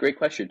 Yeah, great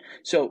question.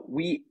 So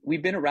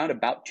we've been around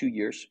about 2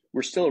 years.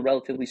 We're still a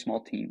relatively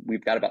small team.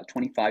 We've got about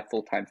 25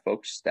 full-time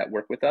folks that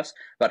work with us,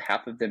 about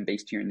half of them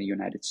based here in the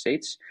United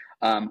States.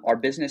 Our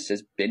business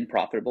has been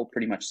profitable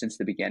pretty much since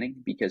the beginning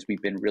because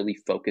we've been really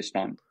focused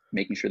on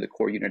making sure the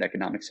core unit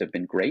economics have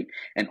been great.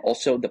 And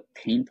also the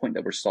pain point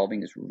that we're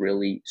solving is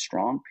really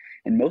strong.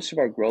 And most of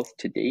our growth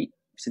to date,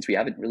 since we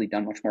haven't really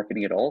done much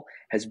marketing at all,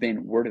 has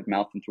been word of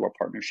mouth and through our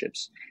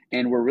partnerships.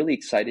 And we're really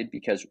excited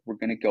because we're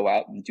going to go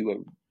out and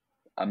do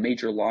a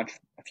major launch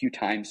a few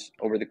times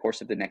over the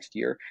course of the next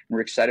year. And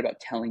we're excited about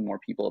telling more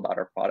people about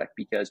our product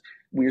because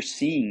we're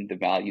seeing the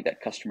value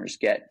that customers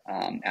get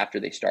after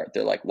they start.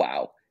 They're like,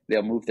 wow,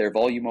 they'll move their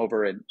volume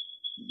over. And,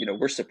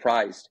 we're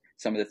surprised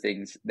some of the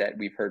things that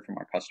we've heard from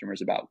our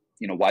customers about,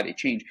 why they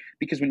change.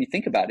 Because when you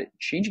think about it,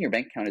 changing your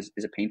bank account is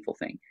a painful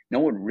thing.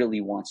 No one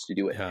really wants to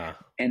do it. Yeah.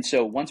 And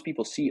so once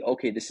people see,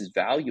 okay, this is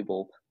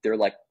valuable, they're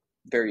like,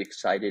 very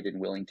excited and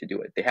willing to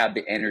do it. They have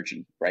the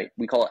energy, right?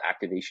 We call it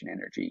activation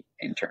energy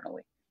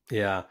internally.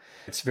 Yeah,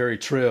 it's very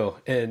true.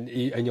 And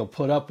you'll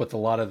put up with a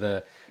lot of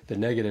the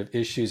negative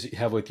issues that you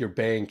have with your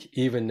bank,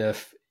 even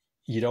if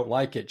you don't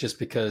like it, just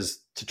because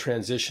to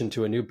transition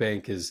to a new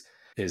bank is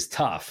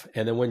tough.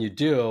 And then when you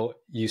do,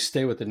 you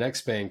stay with the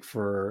next bank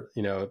for,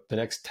 the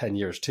next 10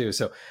 years too.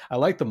 So I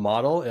like the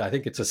model. I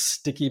think it's a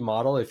sticky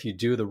model. If you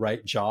do the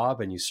right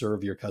job and you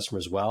serve your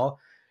customers well,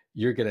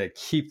 you're going to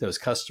keep those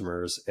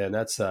customers. And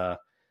that's a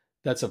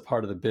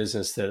part of the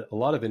business that a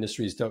lot of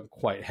industries don't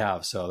quite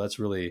have. So that's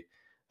really,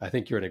 I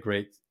think you're in a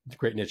great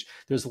niche.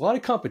 There's a lot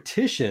of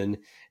competition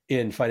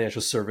in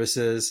financial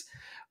services,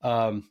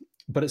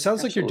 but it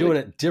sounds like you're doing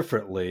it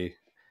differently.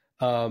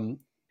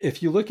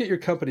 If you look at your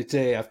company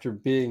today, after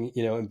being,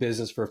 in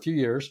business for a few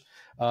years,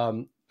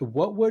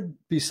 what would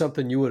be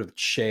something you would have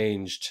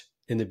changed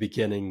in the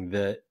beginning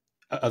that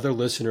other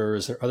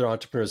listeners or other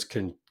entrepreneurs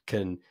can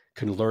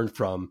learn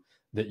from,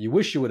 that you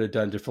wish you would have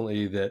done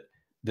differently,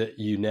 that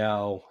you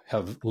now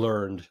have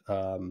learned,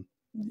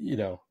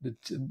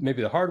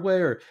 maybe the hard way,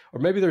 or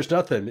maybe there's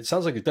nothing. It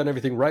sounds like you've done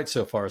everything right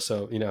so far.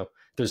 So,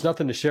 there's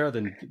nothing to share,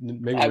 then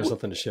maybe there's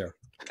something to share.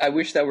 I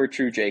wish that were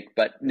true, Jake,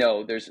 but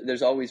no,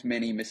 there's always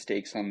many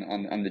mistakes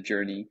on the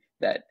journey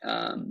that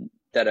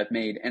I've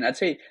made. And I'd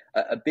say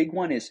a big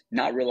one is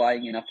not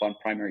relying enough on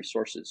primary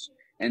sources.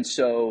 And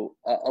so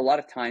a lot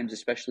of times,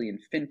 especially in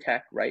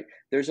fintech, right,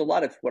 there's a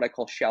lot of what I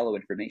call shallow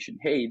information.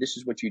 Hey, this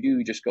is what you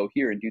do. Just go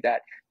here and do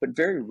that. But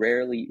very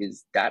rarely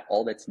is that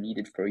all that's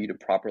needed for you to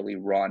properly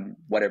run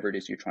whatever it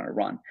is you're trying to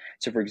run.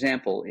 So for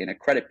example, in a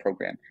credit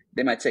program,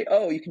 they might say,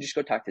 oh, you can just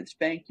go talk to this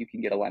bank. You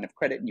can get a line of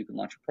credit and you can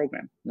launch a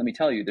program. Let me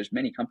tell you, there's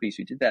many companies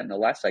who did that in the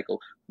last cycle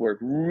who are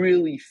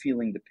really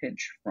feeling the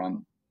pinch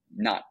from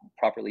not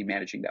properly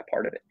managing that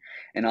part of it.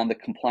 And on the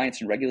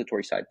compliance and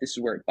regulatory side, this is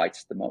where it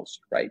bites the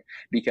most, right?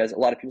 Because a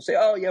lot of people say,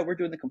 oh yeah, we're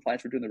doing the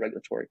compliance, we're doing the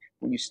regulatory.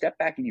 When you step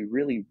back and you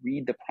really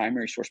read the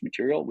primary source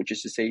material, which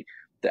is to say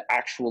the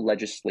actual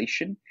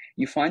legislation,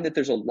 you find that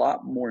there's a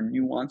lot more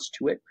nuance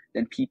to it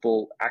than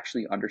people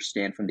actually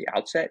understand from the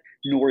outset,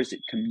 nor is it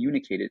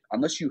communicated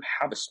unless you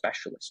have a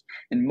specialist.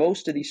 And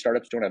most of these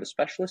startups don't have a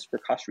specialist for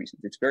cost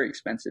reasons. It's very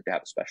expensive to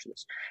have a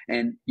specialist.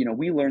 And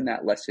we learned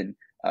that lesson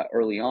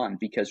early on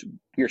because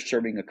we're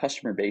serving a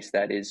customer base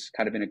that is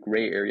kind of in a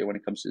gray area when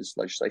it comes to this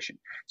legislation.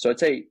 So I'd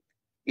say,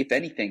 if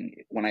anything,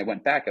 when I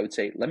went back, I would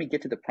say, let me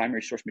get to the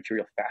primary source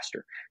material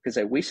faster, because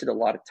I wasted a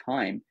lot of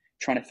time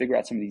trying to figure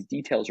out some of these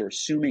details or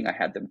assuming I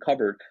had them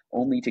covered,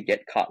 only to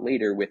get caught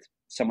later with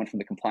someone from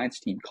the compliance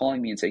team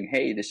calling me and saying,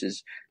 hey, this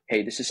is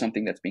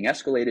something that's being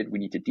escalated. We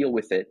need to deal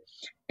with it.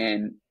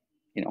 And,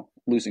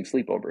 losing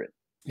sleep over it.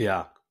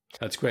 Yeah.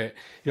 That's great.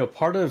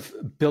 Part of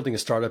building a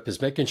startup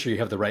is making sure you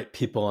have the right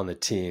people on the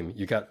team.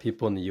 You got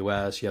people in the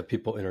US, you have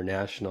people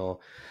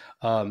international.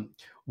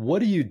 What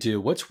do you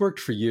do? What's worked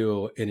for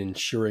you in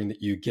ensuring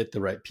that you get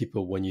the right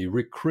people when you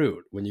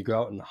recruit, when you go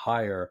out and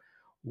hire?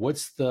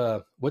 What's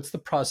the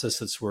process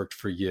that's worked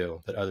for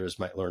you that others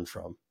might learn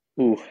from?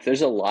 Ooh,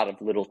 there's a lot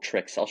of little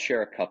tricks. I'll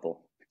share a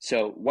couple.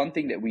 So one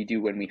thing that we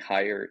do when we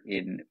hire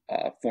in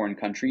foreign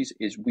countries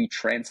is we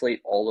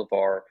translate all of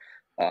our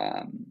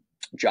um,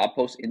 job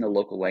posts in the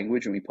local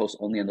language, and we post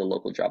only on the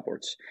local job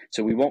boards.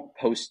 So we won't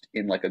post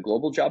in like a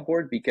global job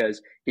board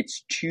because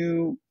it's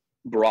too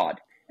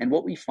broad. And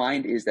what we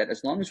find is that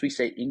as long as we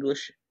say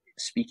English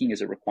speaking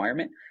is a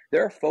requirement,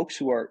 there are folks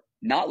who are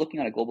not looking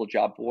at a global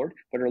job board,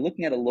 but are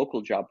looking at a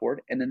local job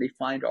board, and then they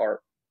find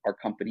our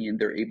company and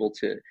they're able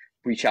to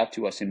reach out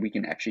to us and we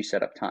can actually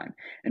set up time.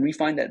 And we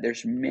find that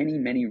there's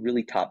many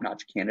really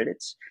top-notch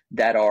candidates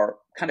that are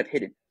kind of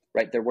hidden,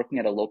 right? They're working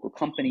at a local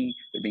company,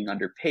 they're being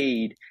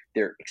underpaid,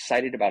 they're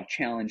excited about a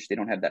challenge, they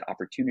don't have that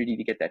opportunity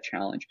to get that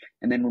challenge.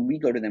 And then when we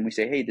go to them, we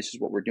say, hey, this is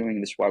what we're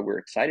doing, this is why we're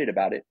excited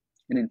about it.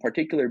 And in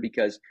particular,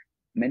 because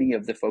many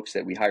of the folks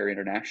that we hire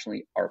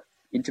internationally are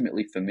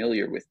intimately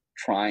familiar with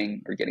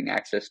trying or getting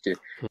access to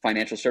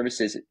financial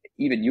services,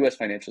 even US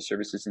financial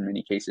services in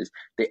many cases,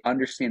 they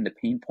understand the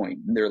pain point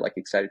and they're like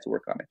excited to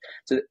work on it.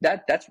 So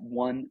that's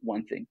one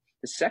thing.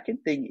 The second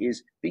thing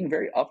is being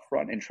very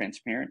upfront and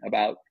transparent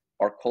about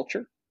our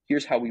culture.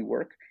 Here's how we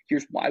work.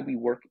 Here's why we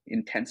work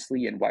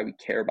intensely and why we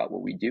care about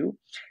what we do.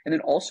 And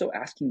then also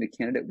asking the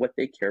candidate what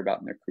they care about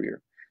in their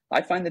career.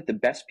 I find that the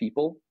best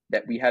people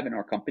that we have in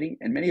our company,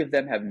 and many of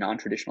them have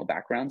non-traditional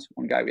backgrounds.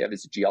 One guy we have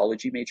is a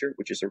geology major,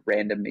 which is a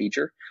random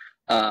major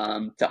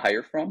to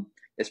hire from,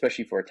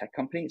 especially for a tech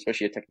company,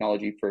 especially a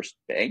technology first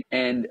bank.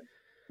 And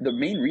the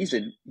main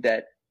reason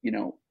that,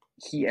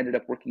 he ended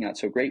up working out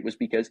so great was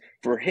because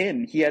for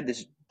him, he had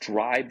this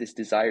drive, this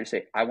desire to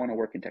say, I want to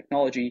work in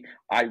technology.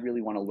 I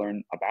really want to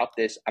learn about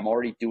this. I'm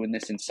already doing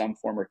this in some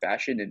form or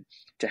fashion, and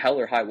to hell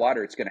or high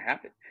water, it's going to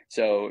happen.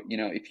 So,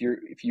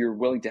 if you're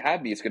willing to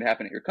have me, it's going to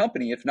happen at your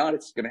company. If not,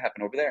 it's going to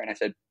happen over there. And I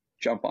said,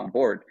 jump on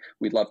board.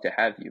 We'd love to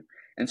have you.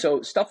 And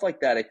so stuff like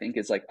that, I think,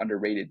 is like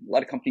underrated. A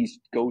lot of companies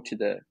go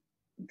to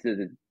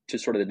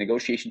sort of the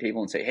negotiation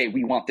table and say, hey,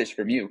 we want this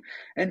from you.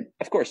 And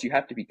of course, you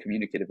have to be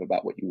communicative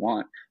about what you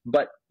want,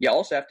 but you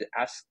also have to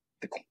ask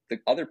the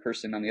other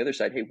person on the other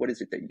side, hey, what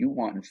is it that you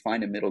want, and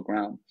find a middle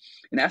ground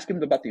and ask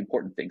them about the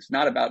important things,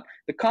 not about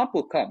the comp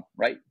will come,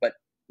 right? But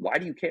why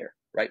do you care,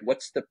 right?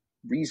 What's the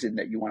reason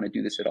that you want to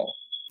do this at all?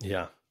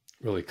 Yeah,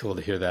 really cool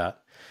to hear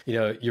that.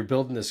 You're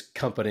building this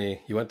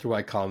company, you went through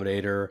Y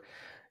Combinator,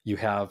 you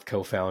have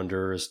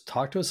co-founders.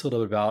 Talk to us a little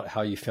bit about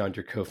how you found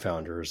your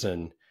co-founders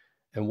and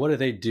what do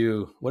they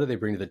do? What do they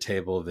bring to the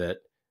table that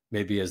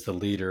maybe as the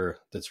leader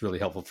that's really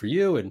helpful for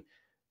you? And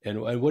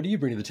what do you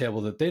bring to the table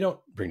that they don't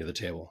bring to the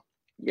table?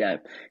 Yeah,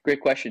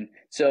 great question.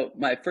 So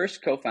my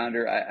first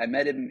co-founder, I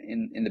met him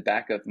in the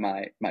back of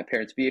my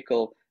parents'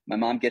 vehicle. My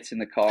mom gets in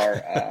the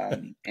car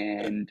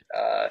and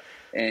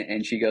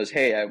she goes,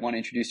 hey, I want to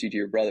introduce you to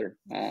your brother.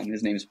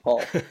 His name's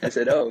Paul. I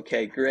said, oh,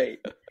 okay, great.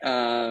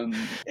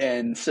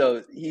 And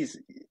so he's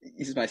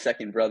my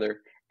second brother.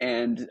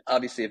 And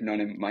obviously I've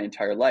known him my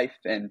entire life.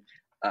 And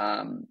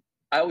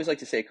I always like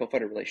to say a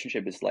co-founder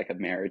relationship is like a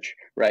marriage,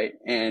 right?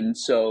 And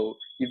so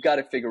you've got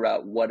to figure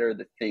out what are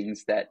the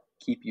things that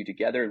keep you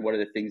together and what are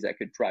the things that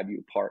could drive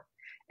you apart.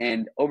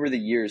 And over the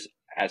years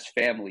as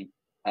family,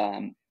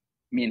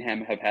 me and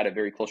him have had a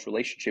very close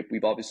relationship.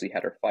 We've obviously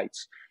had our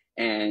fights,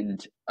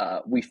 and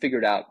we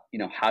figured out,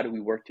 how do we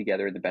work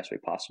together in the best way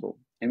possible?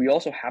 And we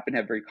also happen to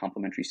have very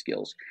complementary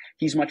skills.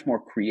 He's much more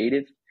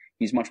creative.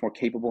 He's much more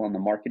capable on the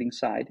marketing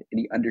side, and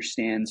he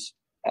understands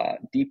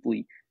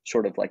deeply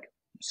sort of like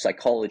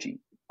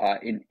psychology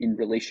in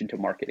relation to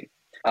marketing.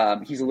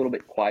 He's a little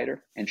bit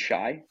quieter and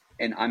shy,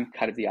 and I'm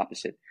kind of the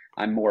opposite.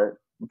 I'm more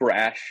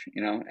brash,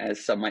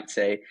 as some might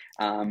say.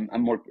 I'm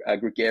more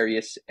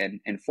gregarious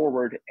and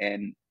forward,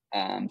 and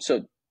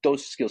so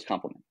those skills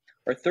complement.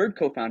 Our third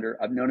co-founder,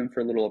 I've known him for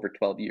a little over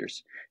 12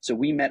 years. So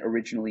we met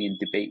originally in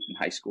debate in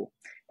high school.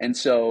 And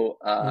so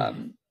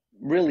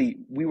really,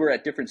 we were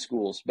at different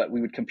schools, but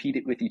we would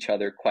compete with each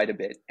other quite a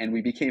bit. And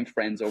we became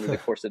friends over the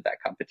course of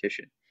that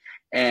competition.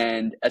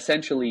 And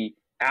essentially,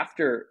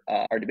 after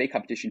our debate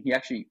competition, he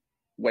actually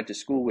went to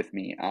school with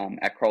me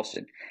at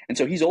Carlson. And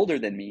so he's older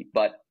than me,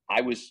 but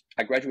I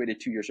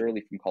graduated 2 years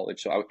early from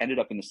college. So I ended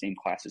up in the same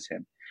class as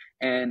him.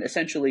 And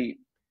essentially,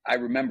 I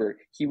remember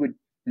he would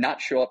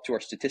not show up to our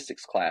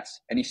statistics class,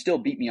 and he still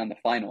beat me on the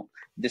final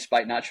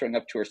despite not showing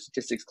up to our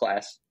statistics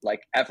class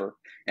like ever.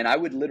 And I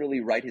would literally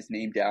write his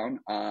name down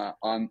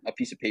on a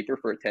piece of paper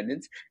for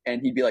attendance,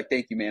 and he'd be like,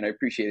 thank you, man, I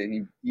appreciate it.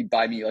 And he'd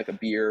buy me like a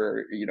beer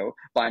or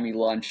buy me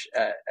lunch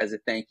as a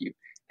thank you.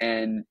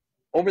 And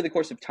over the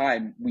course of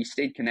time, we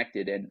stayed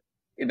connected, and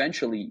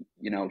eventually,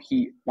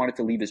 he wanted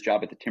to leave his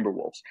job at the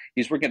Timberwolves.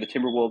 He was working at the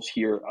Timberwolves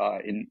here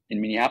in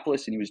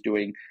Minneapolis, and he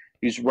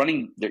was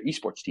running their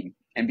esports team,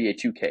 NBA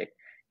 2K.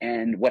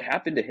 And what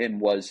happened to him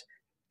was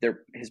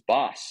his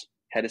boss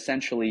had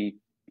essentially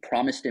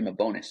promised him a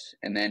bonus.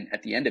 And then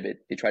at the end of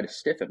it, they tried to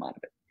stiff him out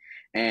of it.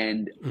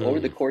 And over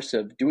the Mm. course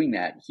of doing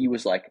that, he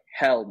was like,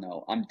 hell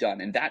no, I'm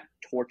done. And that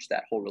torched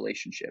that whole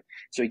relationship.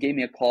 So he gave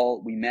me a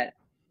call. We met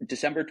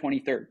December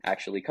 23rd,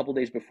 actually, a couple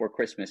days before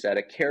Christmas at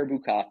a Caribou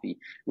Coffee,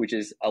 which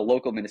is a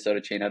local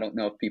Minnesota chain. I don't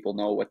know if people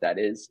know what that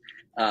is.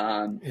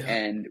 Yeah.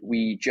 And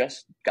we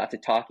just got to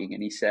talking,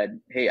 and he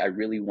said, hey, I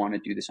really want to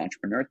do this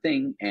entrepreneur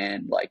thing.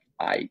 And like,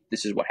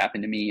 this is what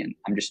happened to me, and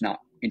I'm just not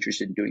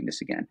interested in doing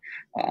this again,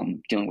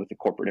 dealing with the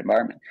corporate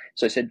environment.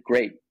 So I said,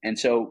 great. And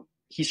so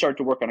he started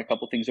to work on a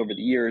couple things over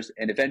the years.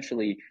 And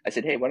eventually I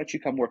said, hey, why don't you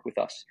come work with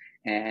us?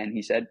 And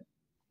he said,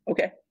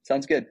 okay,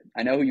 sounds good.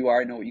 I know who you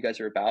are. I know what you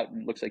guys are about.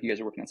 And it looks like you guys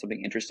are working on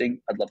something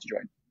interesting. I'd love to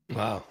join.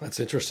 Wow, that's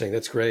interesting.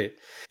 That's great.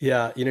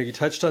 Yeah, you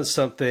touched on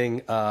something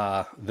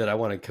that I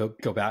want to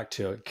go back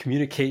to.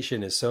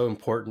 Communication is so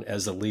important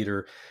as a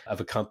leader of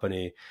a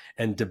company,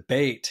 and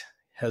debate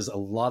has a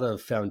lot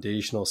of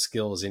foundational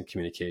skills in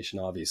communication,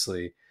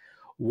 obviously.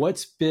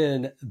 What's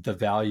been the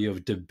value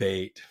of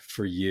debate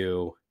for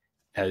you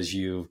as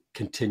you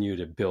continue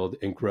to build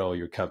and grow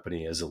your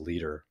company as a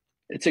leader?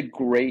 It's a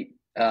great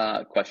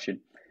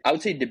question. I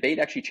would say debate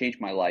actually changed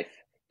my life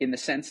in the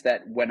sense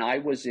that when I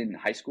was in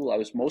high school, I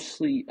was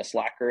mostly a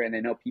slacker. And I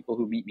know people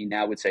who meet me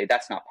now would say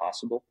that's not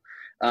possible.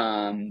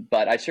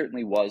 But I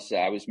certainly was.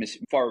 I was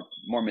far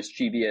more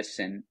mischievous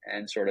and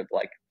sort of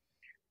like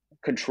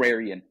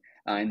contrarian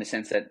in the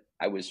sense that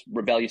I was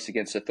rebellious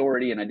against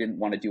authority and I didn't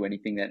want to do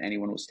anything that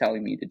anyone was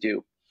telling me to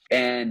do.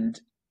 And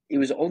it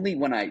was only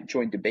when I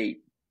joined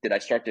debate did I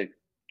start to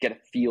get a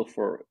feel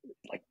for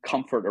like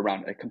comfort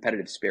around a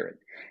competitive spirit.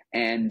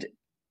 And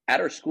at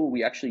our school,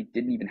 we actually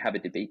didn't even have a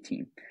debate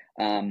team.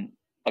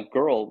 A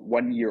girl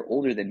 1 year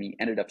older than me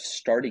ended up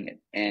starting it.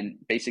 And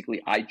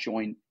basically I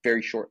joined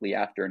very shortly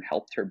after and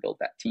helped her build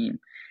that team.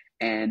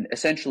 And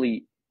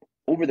essentially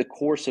over the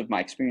course of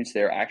my experience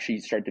there, I actually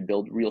started to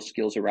build real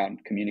skills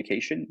around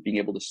communication, being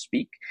able to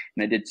speak.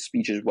 And I did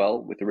speech as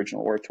well with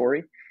original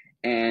oratory,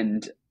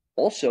 and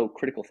also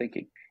critical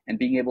thinking and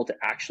being able to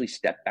actually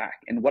step back.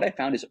 And what I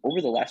found is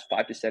over the last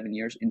 5 to 7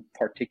 years in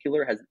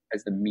particular,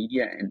 as the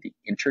media and the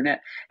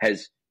internet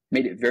has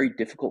made it very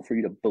difficult for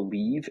you to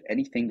believe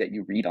anything that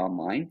you read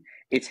online,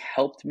 it's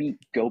helped me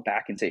go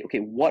back and say, okay,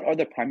 what are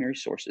the primary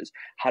sources?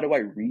 How do I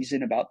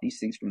reason about these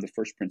things from the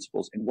first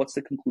principles? And what's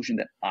the conclusion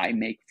that I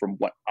make from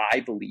what I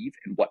believe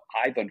and what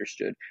I've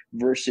understood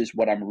versus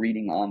what I'm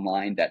reading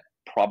online that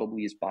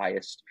probably is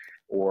biased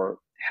or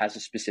has a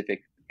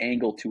specific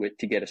angle to it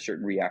to get a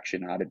certain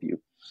reaction out of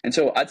you. And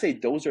so I'd say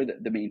those are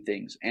the main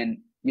things. And,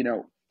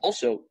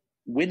 also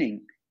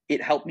winning,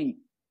 it helped me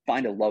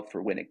find a love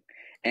for winning.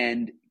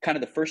 And kind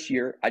of the first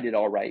year I did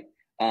all right.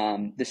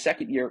 The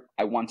second year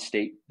I won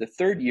state. The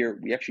third year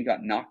we actually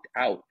got knocked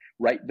out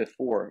right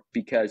before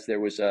because there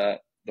was the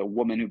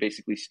woman who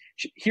basically,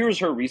 here's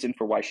her reason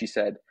for why she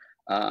said,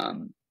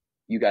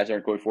 you guys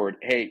aren't going forward.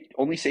 Hey,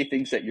 only say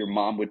things that your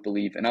mom would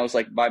believe. And I was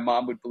like, my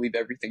mom would believe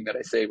everything that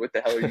I say. What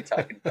the hell are you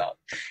talking about?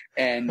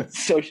 And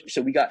so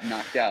we got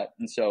knocked out.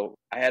 And so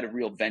I had a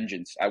real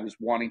vengeance. I was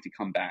wanting to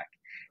come back.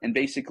 And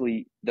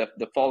basically the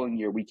following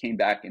year we came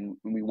back and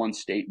when we won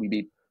state, we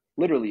beat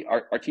literally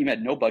our team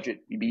had no budget.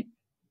 We beat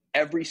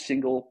every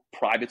single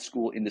private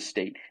school in the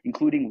state,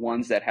 including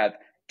ones that have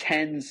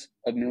tens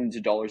of millions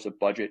of dollars of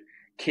budget,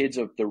 kids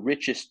of the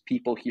richest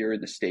people here in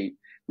the state.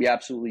 We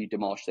absolutely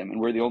demolished them. And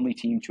we're the only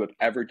team to have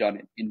ever done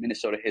it in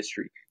Minnesota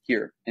history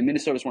here. And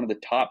Minnesota is one of the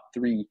top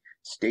 3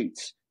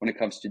 states when it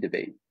comes to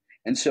debate.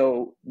 And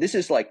so this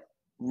is like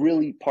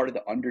really part of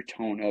the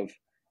undertone of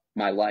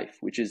my life,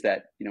 which is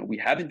that, we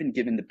haven't been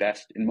given the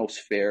best and most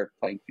fair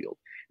playing field.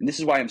 And this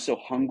is why I'm so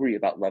hungry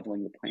about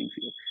leveling the playing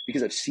field,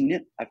 because I've seen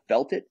it, I've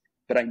felt it,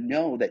 but I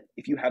know that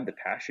if you have the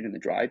passion and the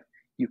drive,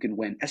 you can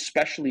win,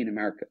 especially in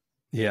America.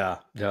 Yeah,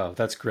 no,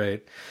 that's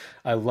great.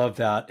 I love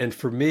that. And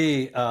for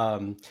me,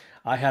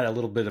 I had a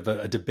little bit of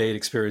a debate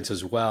experience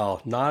as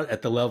well, not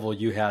at the level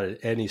you had at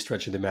any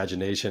stretch of the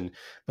imagination,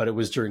 but it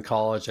was during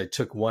college. I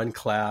took one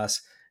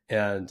class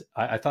and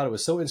I thought it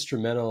was so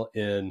instrumental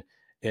in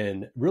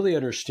really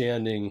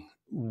understanding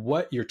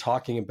what you're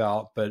talking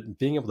about, but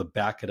being able to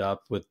back it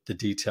up with the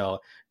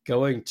detail,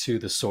 going to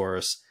the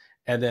source,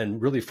 and then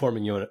really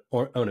forming your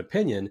own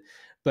opinion.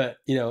 But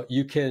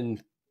you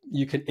can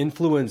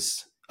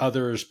influence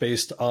others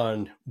based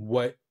on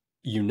what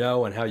you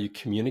know and how you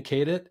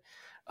communicate it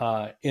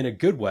in a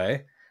good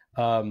way.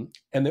 And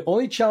the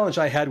only challenge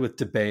I had with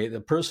debate,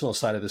 the personal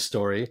side of the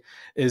story,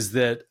 is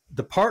that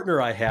the partner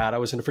I had, I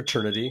was in a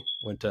fraternity,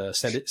 went to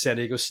San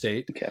Diego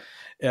State.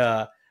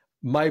 Okay.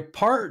 My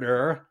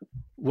partner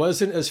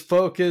wasn't as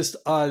focused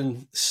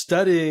on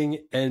studying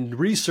and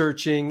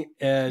researching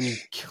and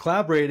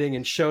collaborating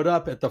and showed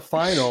up at the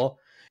final.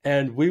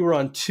 And we were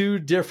on 2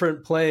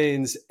 different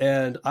planes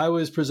and I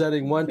was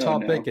presenting one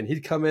topic and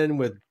he'd come in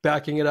with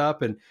backing it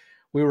up and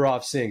we were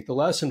off sync. The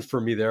lesson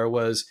for me there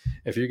was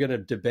if you're going to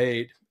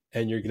debate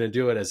and you're going to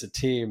do it as a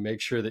team,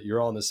 make sure that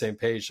you're all on the same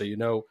page so you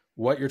know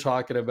what you're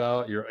talking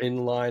about, you're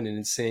in line and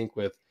in sync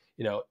with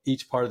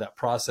each part of that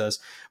process.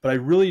 But I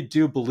really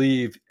do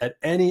believe at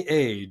any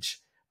age,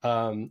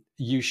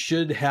 you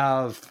should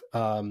have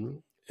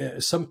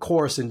some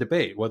course in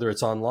debate, whether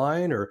it's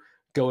online or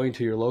going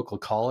to your local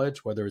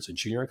college, whether it's a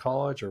junior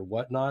college or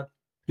whatnot,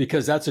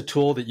 because that's a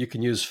tool that you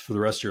can use for the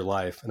rest of your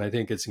life. And I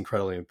think it's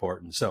incredibly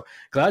important. So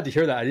glad to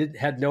hear that.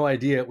 Had no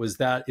idea it was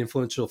that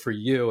influential for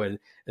you. And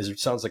as it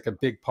sounds like a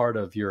big part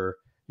of your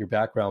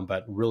background,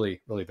 but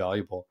really, really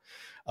valuable.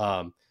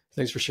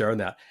 Thanks for sharing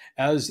that.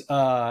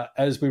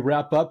 As we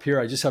wrap up here,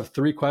 I just have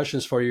 3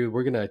 questions for you.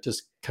 We're going to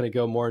just kind of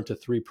go more into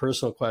 3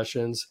 personal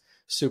questions,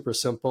 super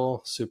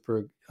simple,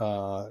 super,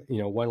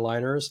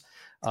 one-liners.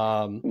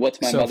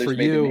 What's my mother's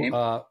maiden name?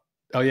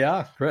 Oh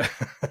yeah. Great.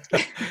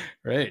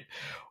 Great.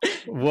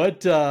 Where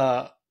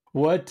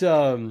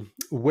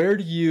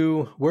do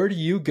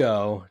you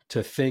go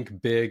to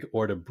think big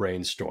or to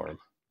brainstorm?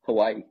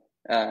 Hawaii.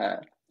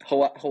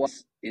 Hawaii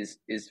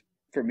is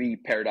for me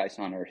paradise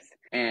on earth.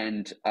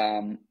 And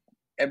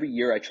every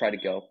year I try to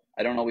go.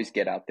 I don't always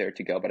get out there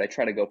to go, but I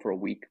try to go for a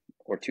week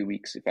or 2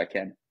 weeks if I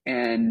can.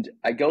 And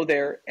I go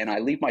there and I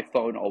leave my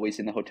phone always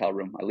in the hotel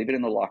room. I leave it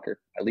in the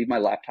locker. I leave my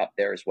laptop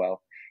there as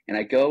well. And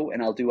I go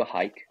and I'll do a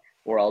hike,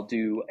 or I'll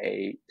do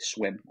a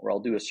swim, or I'll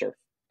do a surf.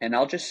 And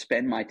I'll just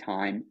spend my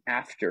time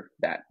after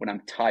that when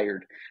I'm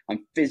tired.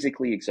 I'm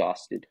physically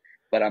exhausted,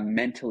 but I'm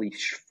mentally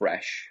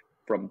fresh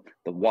from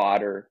the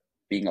water,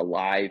 being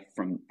alive,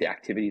 from the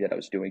activity that I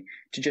was doing,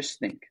 to just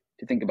think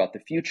about the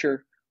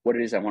future, what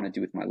it is I want to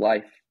do with my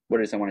life, what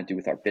it is I want to do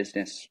with our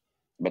business,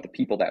 about the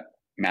people that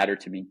matter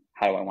to me,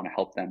 how do I want to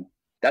help them.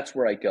 That's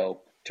where I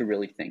go to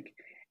really think.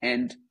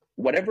 And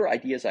whatever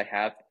ideas I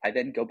have, I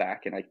then go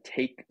back and I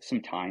take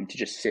some time to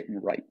just sit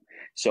and write.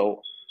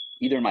 So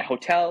either in my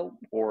hotel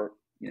or,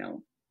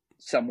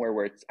 somewhere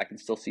where I can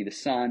still see the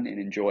sun and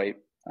enjoy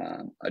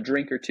a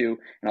drink or two,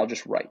 and I'll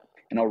just write.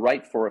 And I'll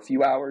write for a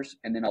few hours,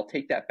 and then I'll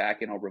take that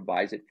back and I'll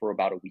revise it for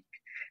about a week.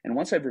 And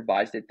once I've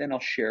revised it, then I'll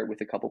share it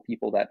with a couple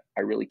people that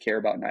I really care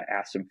about, and I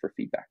ask them for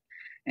feedback.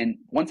 And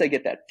once I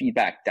get that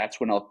feedback, that's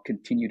when I'll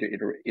continue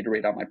to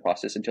iterate on my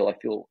process until I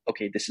feel,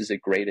 okay, this is a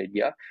great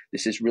idea.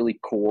 This is really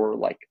core,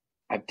 like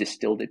I've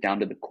distilled it down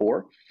to the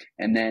core.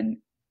 And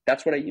then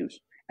that's what I use.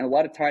 And a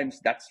lot of times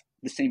that's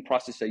the same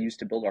process I use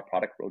to build our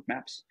product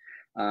roadmaps.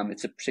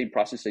 It's the same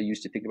process I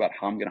use to think about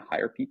how I'm going to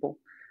hire people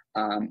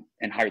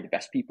and hire the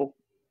best people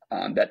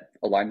that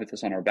align with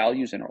us on our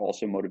values and are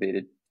also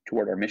motivated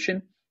toward our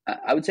mission.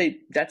 I would say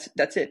that's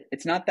it.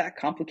 It's not that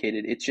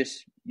complicated. It's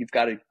just you've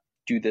got to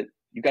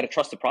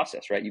trust the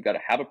process, right? You've got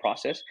to have a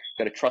process,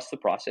 you've got to trust the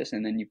process,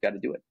 and then you've got to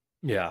do it.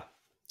 Yeah,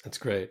 that's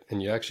great.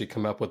 And you actually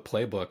come up with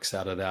playbooks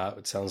out of that,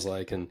 it sounds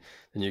like, and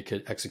then you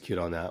could execute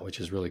on that, which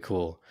is really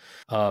cool.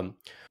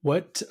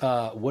 What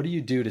do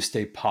you do to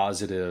stay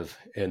positive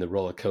in the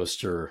roller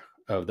coaster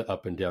of the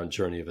up and down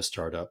journey of a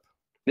startup?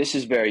 This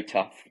is very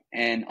tough.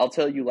 And I'll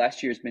tell you,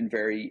 last year has been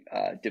very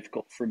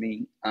difficult for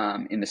me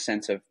in the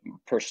sense of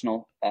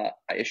personal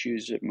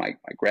issues. My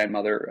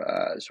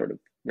grandmother, sort of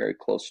very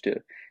close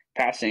to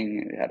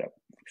passing, had a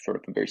sort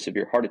of a very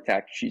severe heart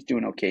attack. She's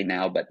doing okay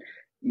now, but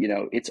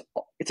it's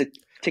a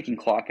ticking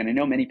clock. And I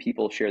know many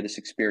people share this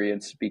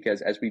experience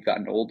because as we've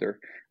gotten older,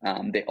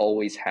 they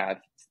always have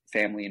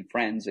family and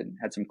friends, and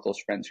had some close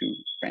friends who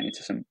ran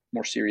into some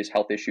more serious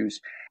health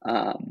issues.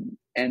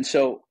 And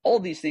so all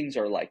of these things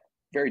are like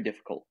very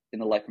difficult in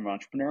the life of an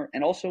entrepreneur.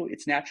 And also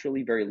it's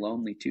naturally very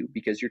lonely too,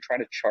 because you're trying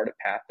to chart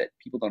a path that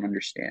people don't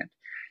understand.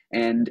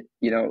 And,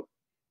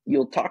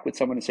 you'll talk with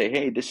someone and say,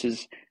 hey, this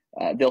is,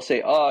 they'll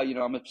say, oh,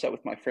 I'm upset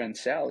with my friend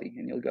Sally.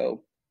 And you'll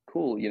go,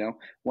 cool.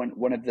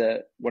 One of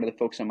the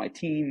folks on my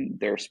team,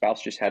 their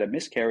spouse just had a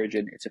miscarriage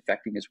and it's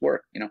affecting his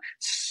work,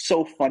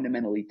 so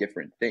fundamentally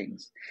different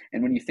things.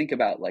 And when you think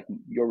about like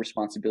your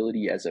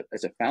responsibility as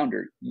a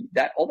founder,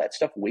 that all that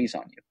stuff weighs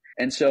on you.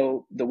 And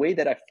so the way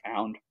that I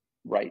found,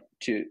 right,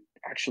 to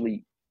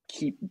actually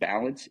keep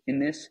balance in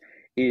this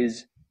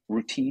is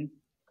routine.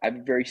 I have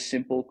a very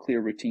simple, clear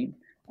routine.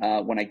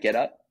 When I get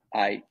up,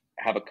 I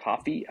have a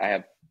coffee, I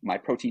have my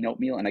protein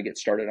oatmeal, and I get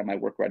started on my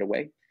work right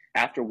away.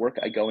 After work,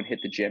 I go and hit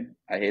the gym.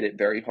 I hit it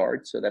very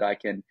hard so that I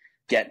can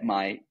get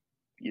my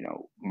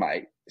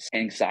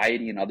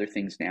anxiety and other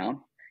things down,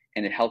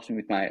 and it helps me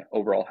with my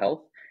overall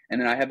health. And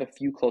then I have a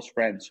few close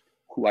friends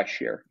who I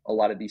share a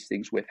lot of these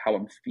things with, how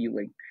I'm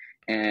feeling,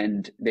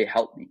 and they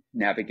help me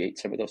navigate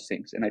some of those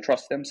things. And I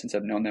trust them since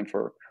I've known them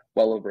for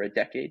well over a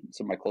decade,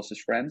 some of my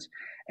closest friends.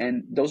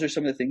 And those are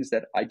some of the things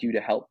that I do to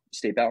help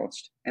stay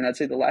balanced. And I'd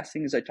say the last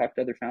thing is I talk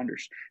to other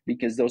founders,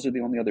 because those are the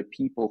only other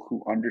people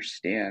who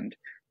understand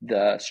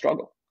the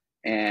struggle.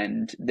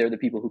 And they're the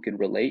people who can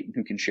relate and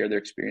who can share their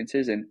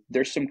experiences. And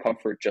there's some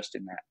comfort just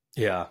in that.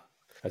 Yeah,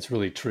 that's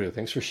really true.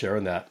 Thanks for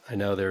sharing that. I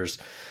know there's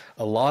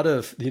a lot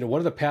of,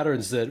 one of the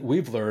patterns that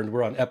we've learned,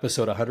 we're on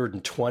episode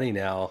 120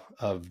 now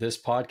of this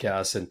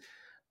podcast. And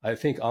I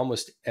think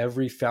almost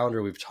every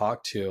founder we've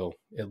talked to,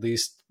 at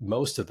least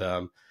most of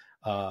them,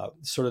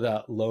 sort of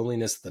that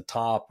loneliness at the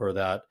top, or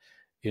that,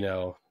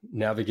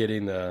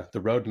 navigating the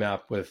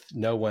roadmap with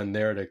no one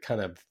there to kind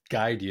of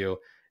guide you,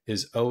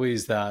 is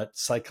always that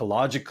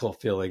psychological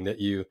feeling that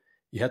you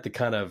have to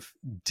kind of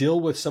deal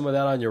with some of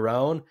that on your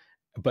own,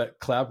 but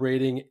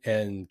collaborating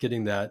and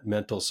getting that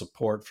mental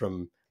support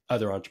from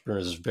other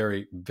entrepreneurs is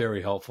very,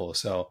 very helpful.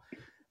 So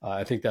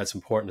I think that's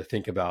important to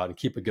think about and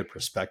keep a good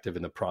perspective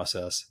in the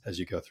process as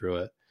you go through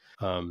it.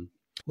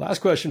 Last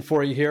question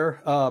for you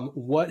here.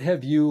 What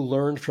have you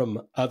learned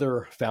from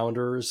other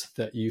founders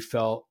that you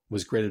felt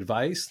was great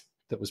advice,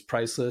 that was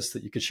priceless,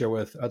 that you could share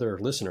with other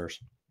listeners?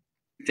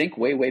 Think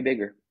way, way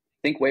bigger.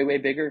 Think way, way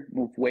bigger,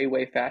 move way,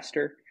 way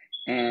faster,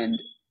 and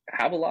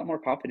have a lot more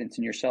confidence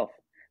in yourself.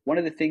 One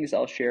of the things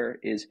I'll share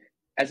is,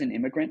 as an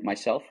immigrant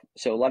myself,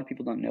 so a lot of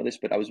people don't know this,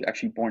 but I was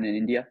actually born in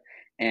India,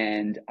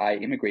 and I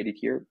immigrated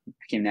here,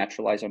 became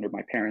naturalized under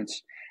my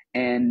parents.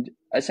 And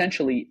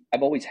essentially,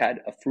 I've always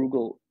had a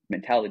frugal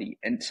mentality.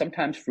 And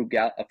sometimes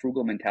a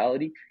frugal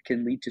mentality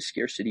can lead to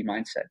scarcity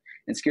mindset.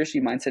 And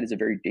scarcity mindset is a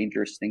very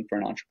dangerous thing for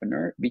an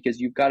entrepreneur, because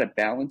you've got to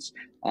balance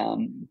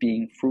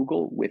being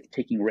frugal with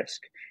taking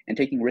risk. And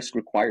taking risk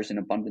requires an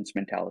abundance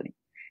mentality.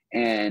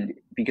 And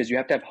because you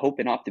have to have hope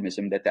and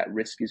optimism that that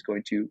risk is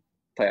going to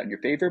play out in your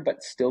favor,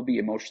 but still be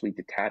emotionally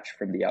detached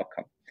from the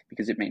outcome,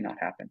 because it may not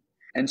happen.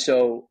 And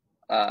so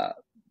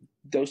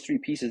those three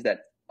pieces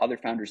that other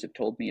founders have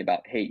told me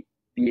about, hey,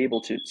 be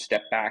able to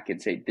step back and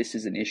say, this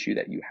is an issue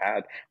that you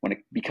have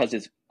because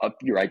it's of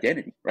your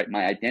identity, right?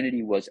 My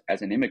identity was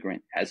as an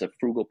immigrant, as a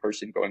frugal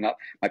person growing up.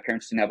 My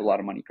parents didn't have a lot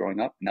of money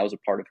growing up, and that was a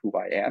part of who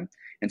I am.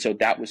 And so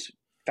that was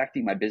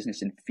affecting my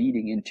business and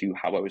feeding into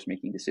how I was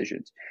making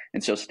decisions.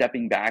 And so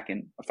stepping back,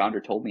 and a founder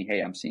told me,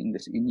 hey, I'm seeing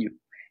this in you.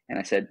 And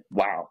I said,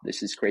 wow,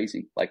 this is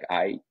crazy. Like,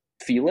 I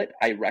feel it,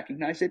 I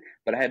recognize it,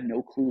 but I have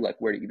no clue like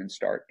where to even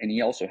start. And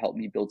he also helped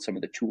me build some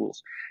of the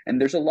tools. And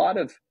there's a lot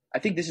of, I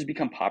think this has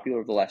become popular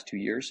over the last 2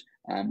 years,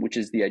 which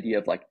is the idea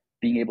of like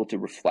being able to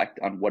reflect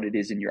on what it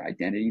is in your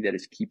identity that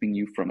is keeping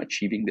you from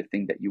achieving the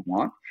thing that you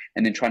want,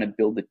 and then trying to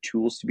build the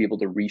tools to be able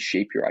to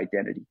reshape your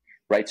identity,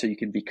 right? So you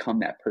can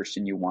become that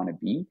person you want to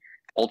be,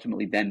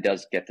 ultimately then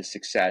does get the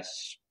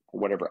success or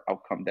whatever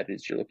outcome that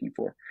is you're looking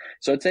for.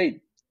 So I'd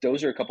say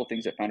those are a couple of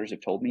things that founders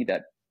have told me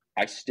that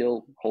I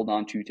still hold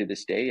on to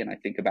this day, and I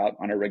think about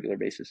on a regular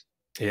basis.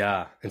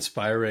 Yeah,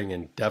 inspiring,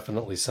 and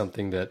definitely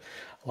something that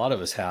a lot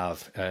of us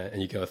have,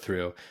 and you go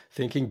through.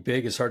 Thinking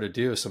big is hard to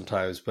do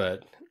sometimes,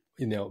 but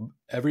you know,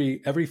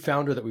 every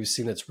founder that we've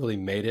seen that's really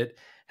made it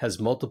has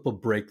multiple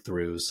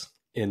breakthroughs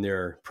in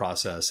their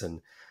process,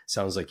 and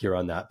sounds like you're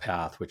on that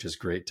path, which is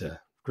great to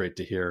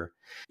hear.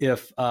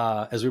 If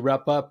as we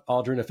wrap up,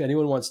 Aldrin, if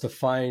anyone wants to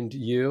find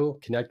you,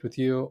 connect with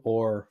you,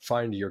 or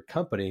find your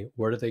company,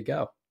 where do they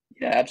go?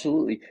 Yeah,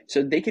 absolutely.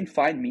 So they can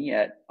find me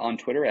on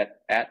Twitter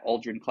at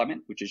Aldrin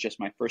Clement, which is just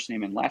my first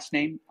name and last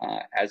name,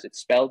 as it's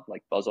spelled,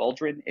 like Buzz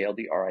Aldrin,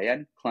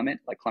 Aldrin, Clement,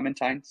 like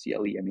Clementine,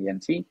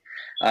 Clement.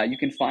 You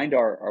can find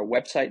our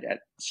website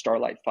at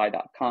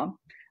starlightfi.com,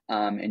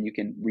 and you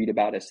can read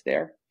about us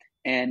there.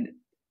 And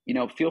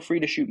feel free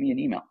to shoot me an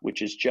email,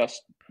 which is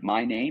just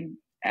my name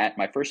at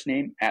my first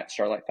name at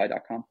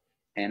starlightfi.com,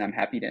 and I'm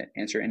happy to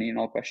answer any and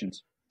all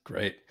questions.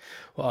 Great.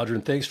 Well,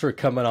 Aldrin, thanks for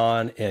coming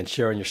on and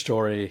sharing your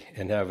story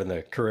and having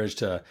the courage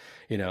to,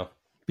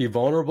 be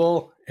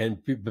vulnerable and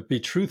be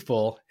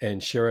truthful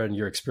and sharing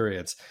your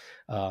experience.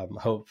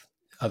 Hope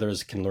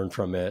others can learn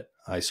from it.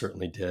 I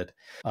certainly did.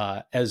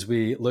 As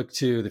we look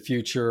to the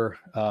future,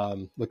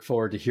 look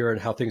forward to hearing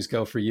how things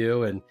go for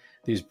you and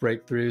these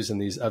breakthroughs and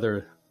these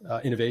other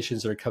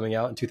innovations that are coming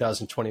out in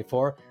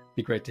 2024.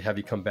 Be great to have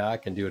you come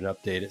back and do an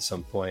update at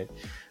some point.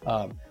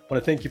 I want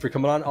to thank you for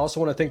coming on. I also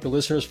want to thank the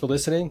listeners for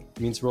listening. It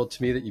means the world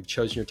to me that you've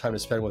chosen your time to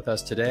spend with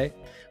us today.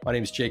 My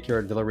name is Jake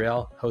Aaron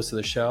Villarreal, host of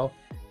the show.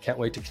 Can't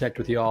wait to connect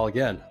with you all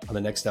again on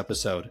the next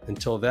episode.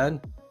 Until then,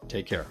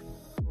 take care.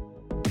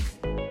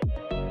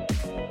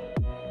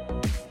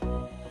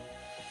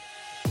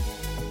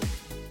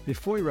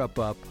 Before we wrap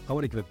up, I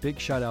want to give a big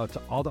shout out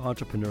to all the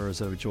entrepreneurs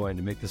that have joined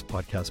to make this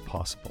podcast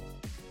possible,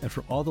 and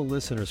for all the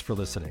listeners for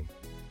listening.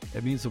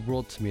 It means the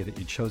world to me that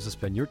you chose to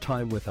spend your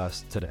time with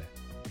us today.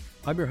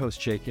 I'm your host,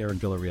 Jake Aaron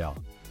Villarreal,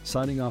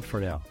 signing off for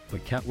now,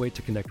 but can't wait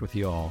to connect with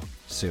you all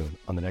soon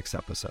on the next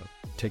episode.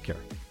 Take care.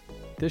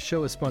 This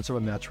show is sponsored by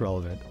Match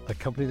Relevant, a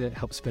company that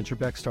helps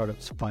venture-backed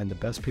startups find the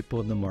best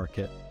people in the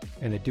market,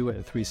 and they do it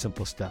in 3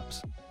 simple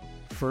steps.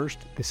 First,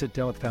 they sit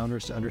down with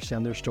founders to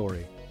understand their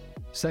story.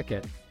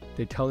 Second,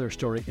 they tell their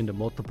story into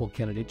multiple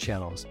candidate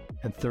channels.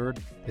 And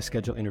third, they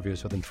schedule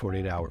interviews within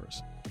 48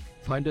 hours.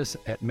 Find us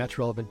at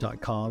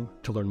matchrelevant.com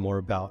to learn more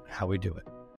about how we do it.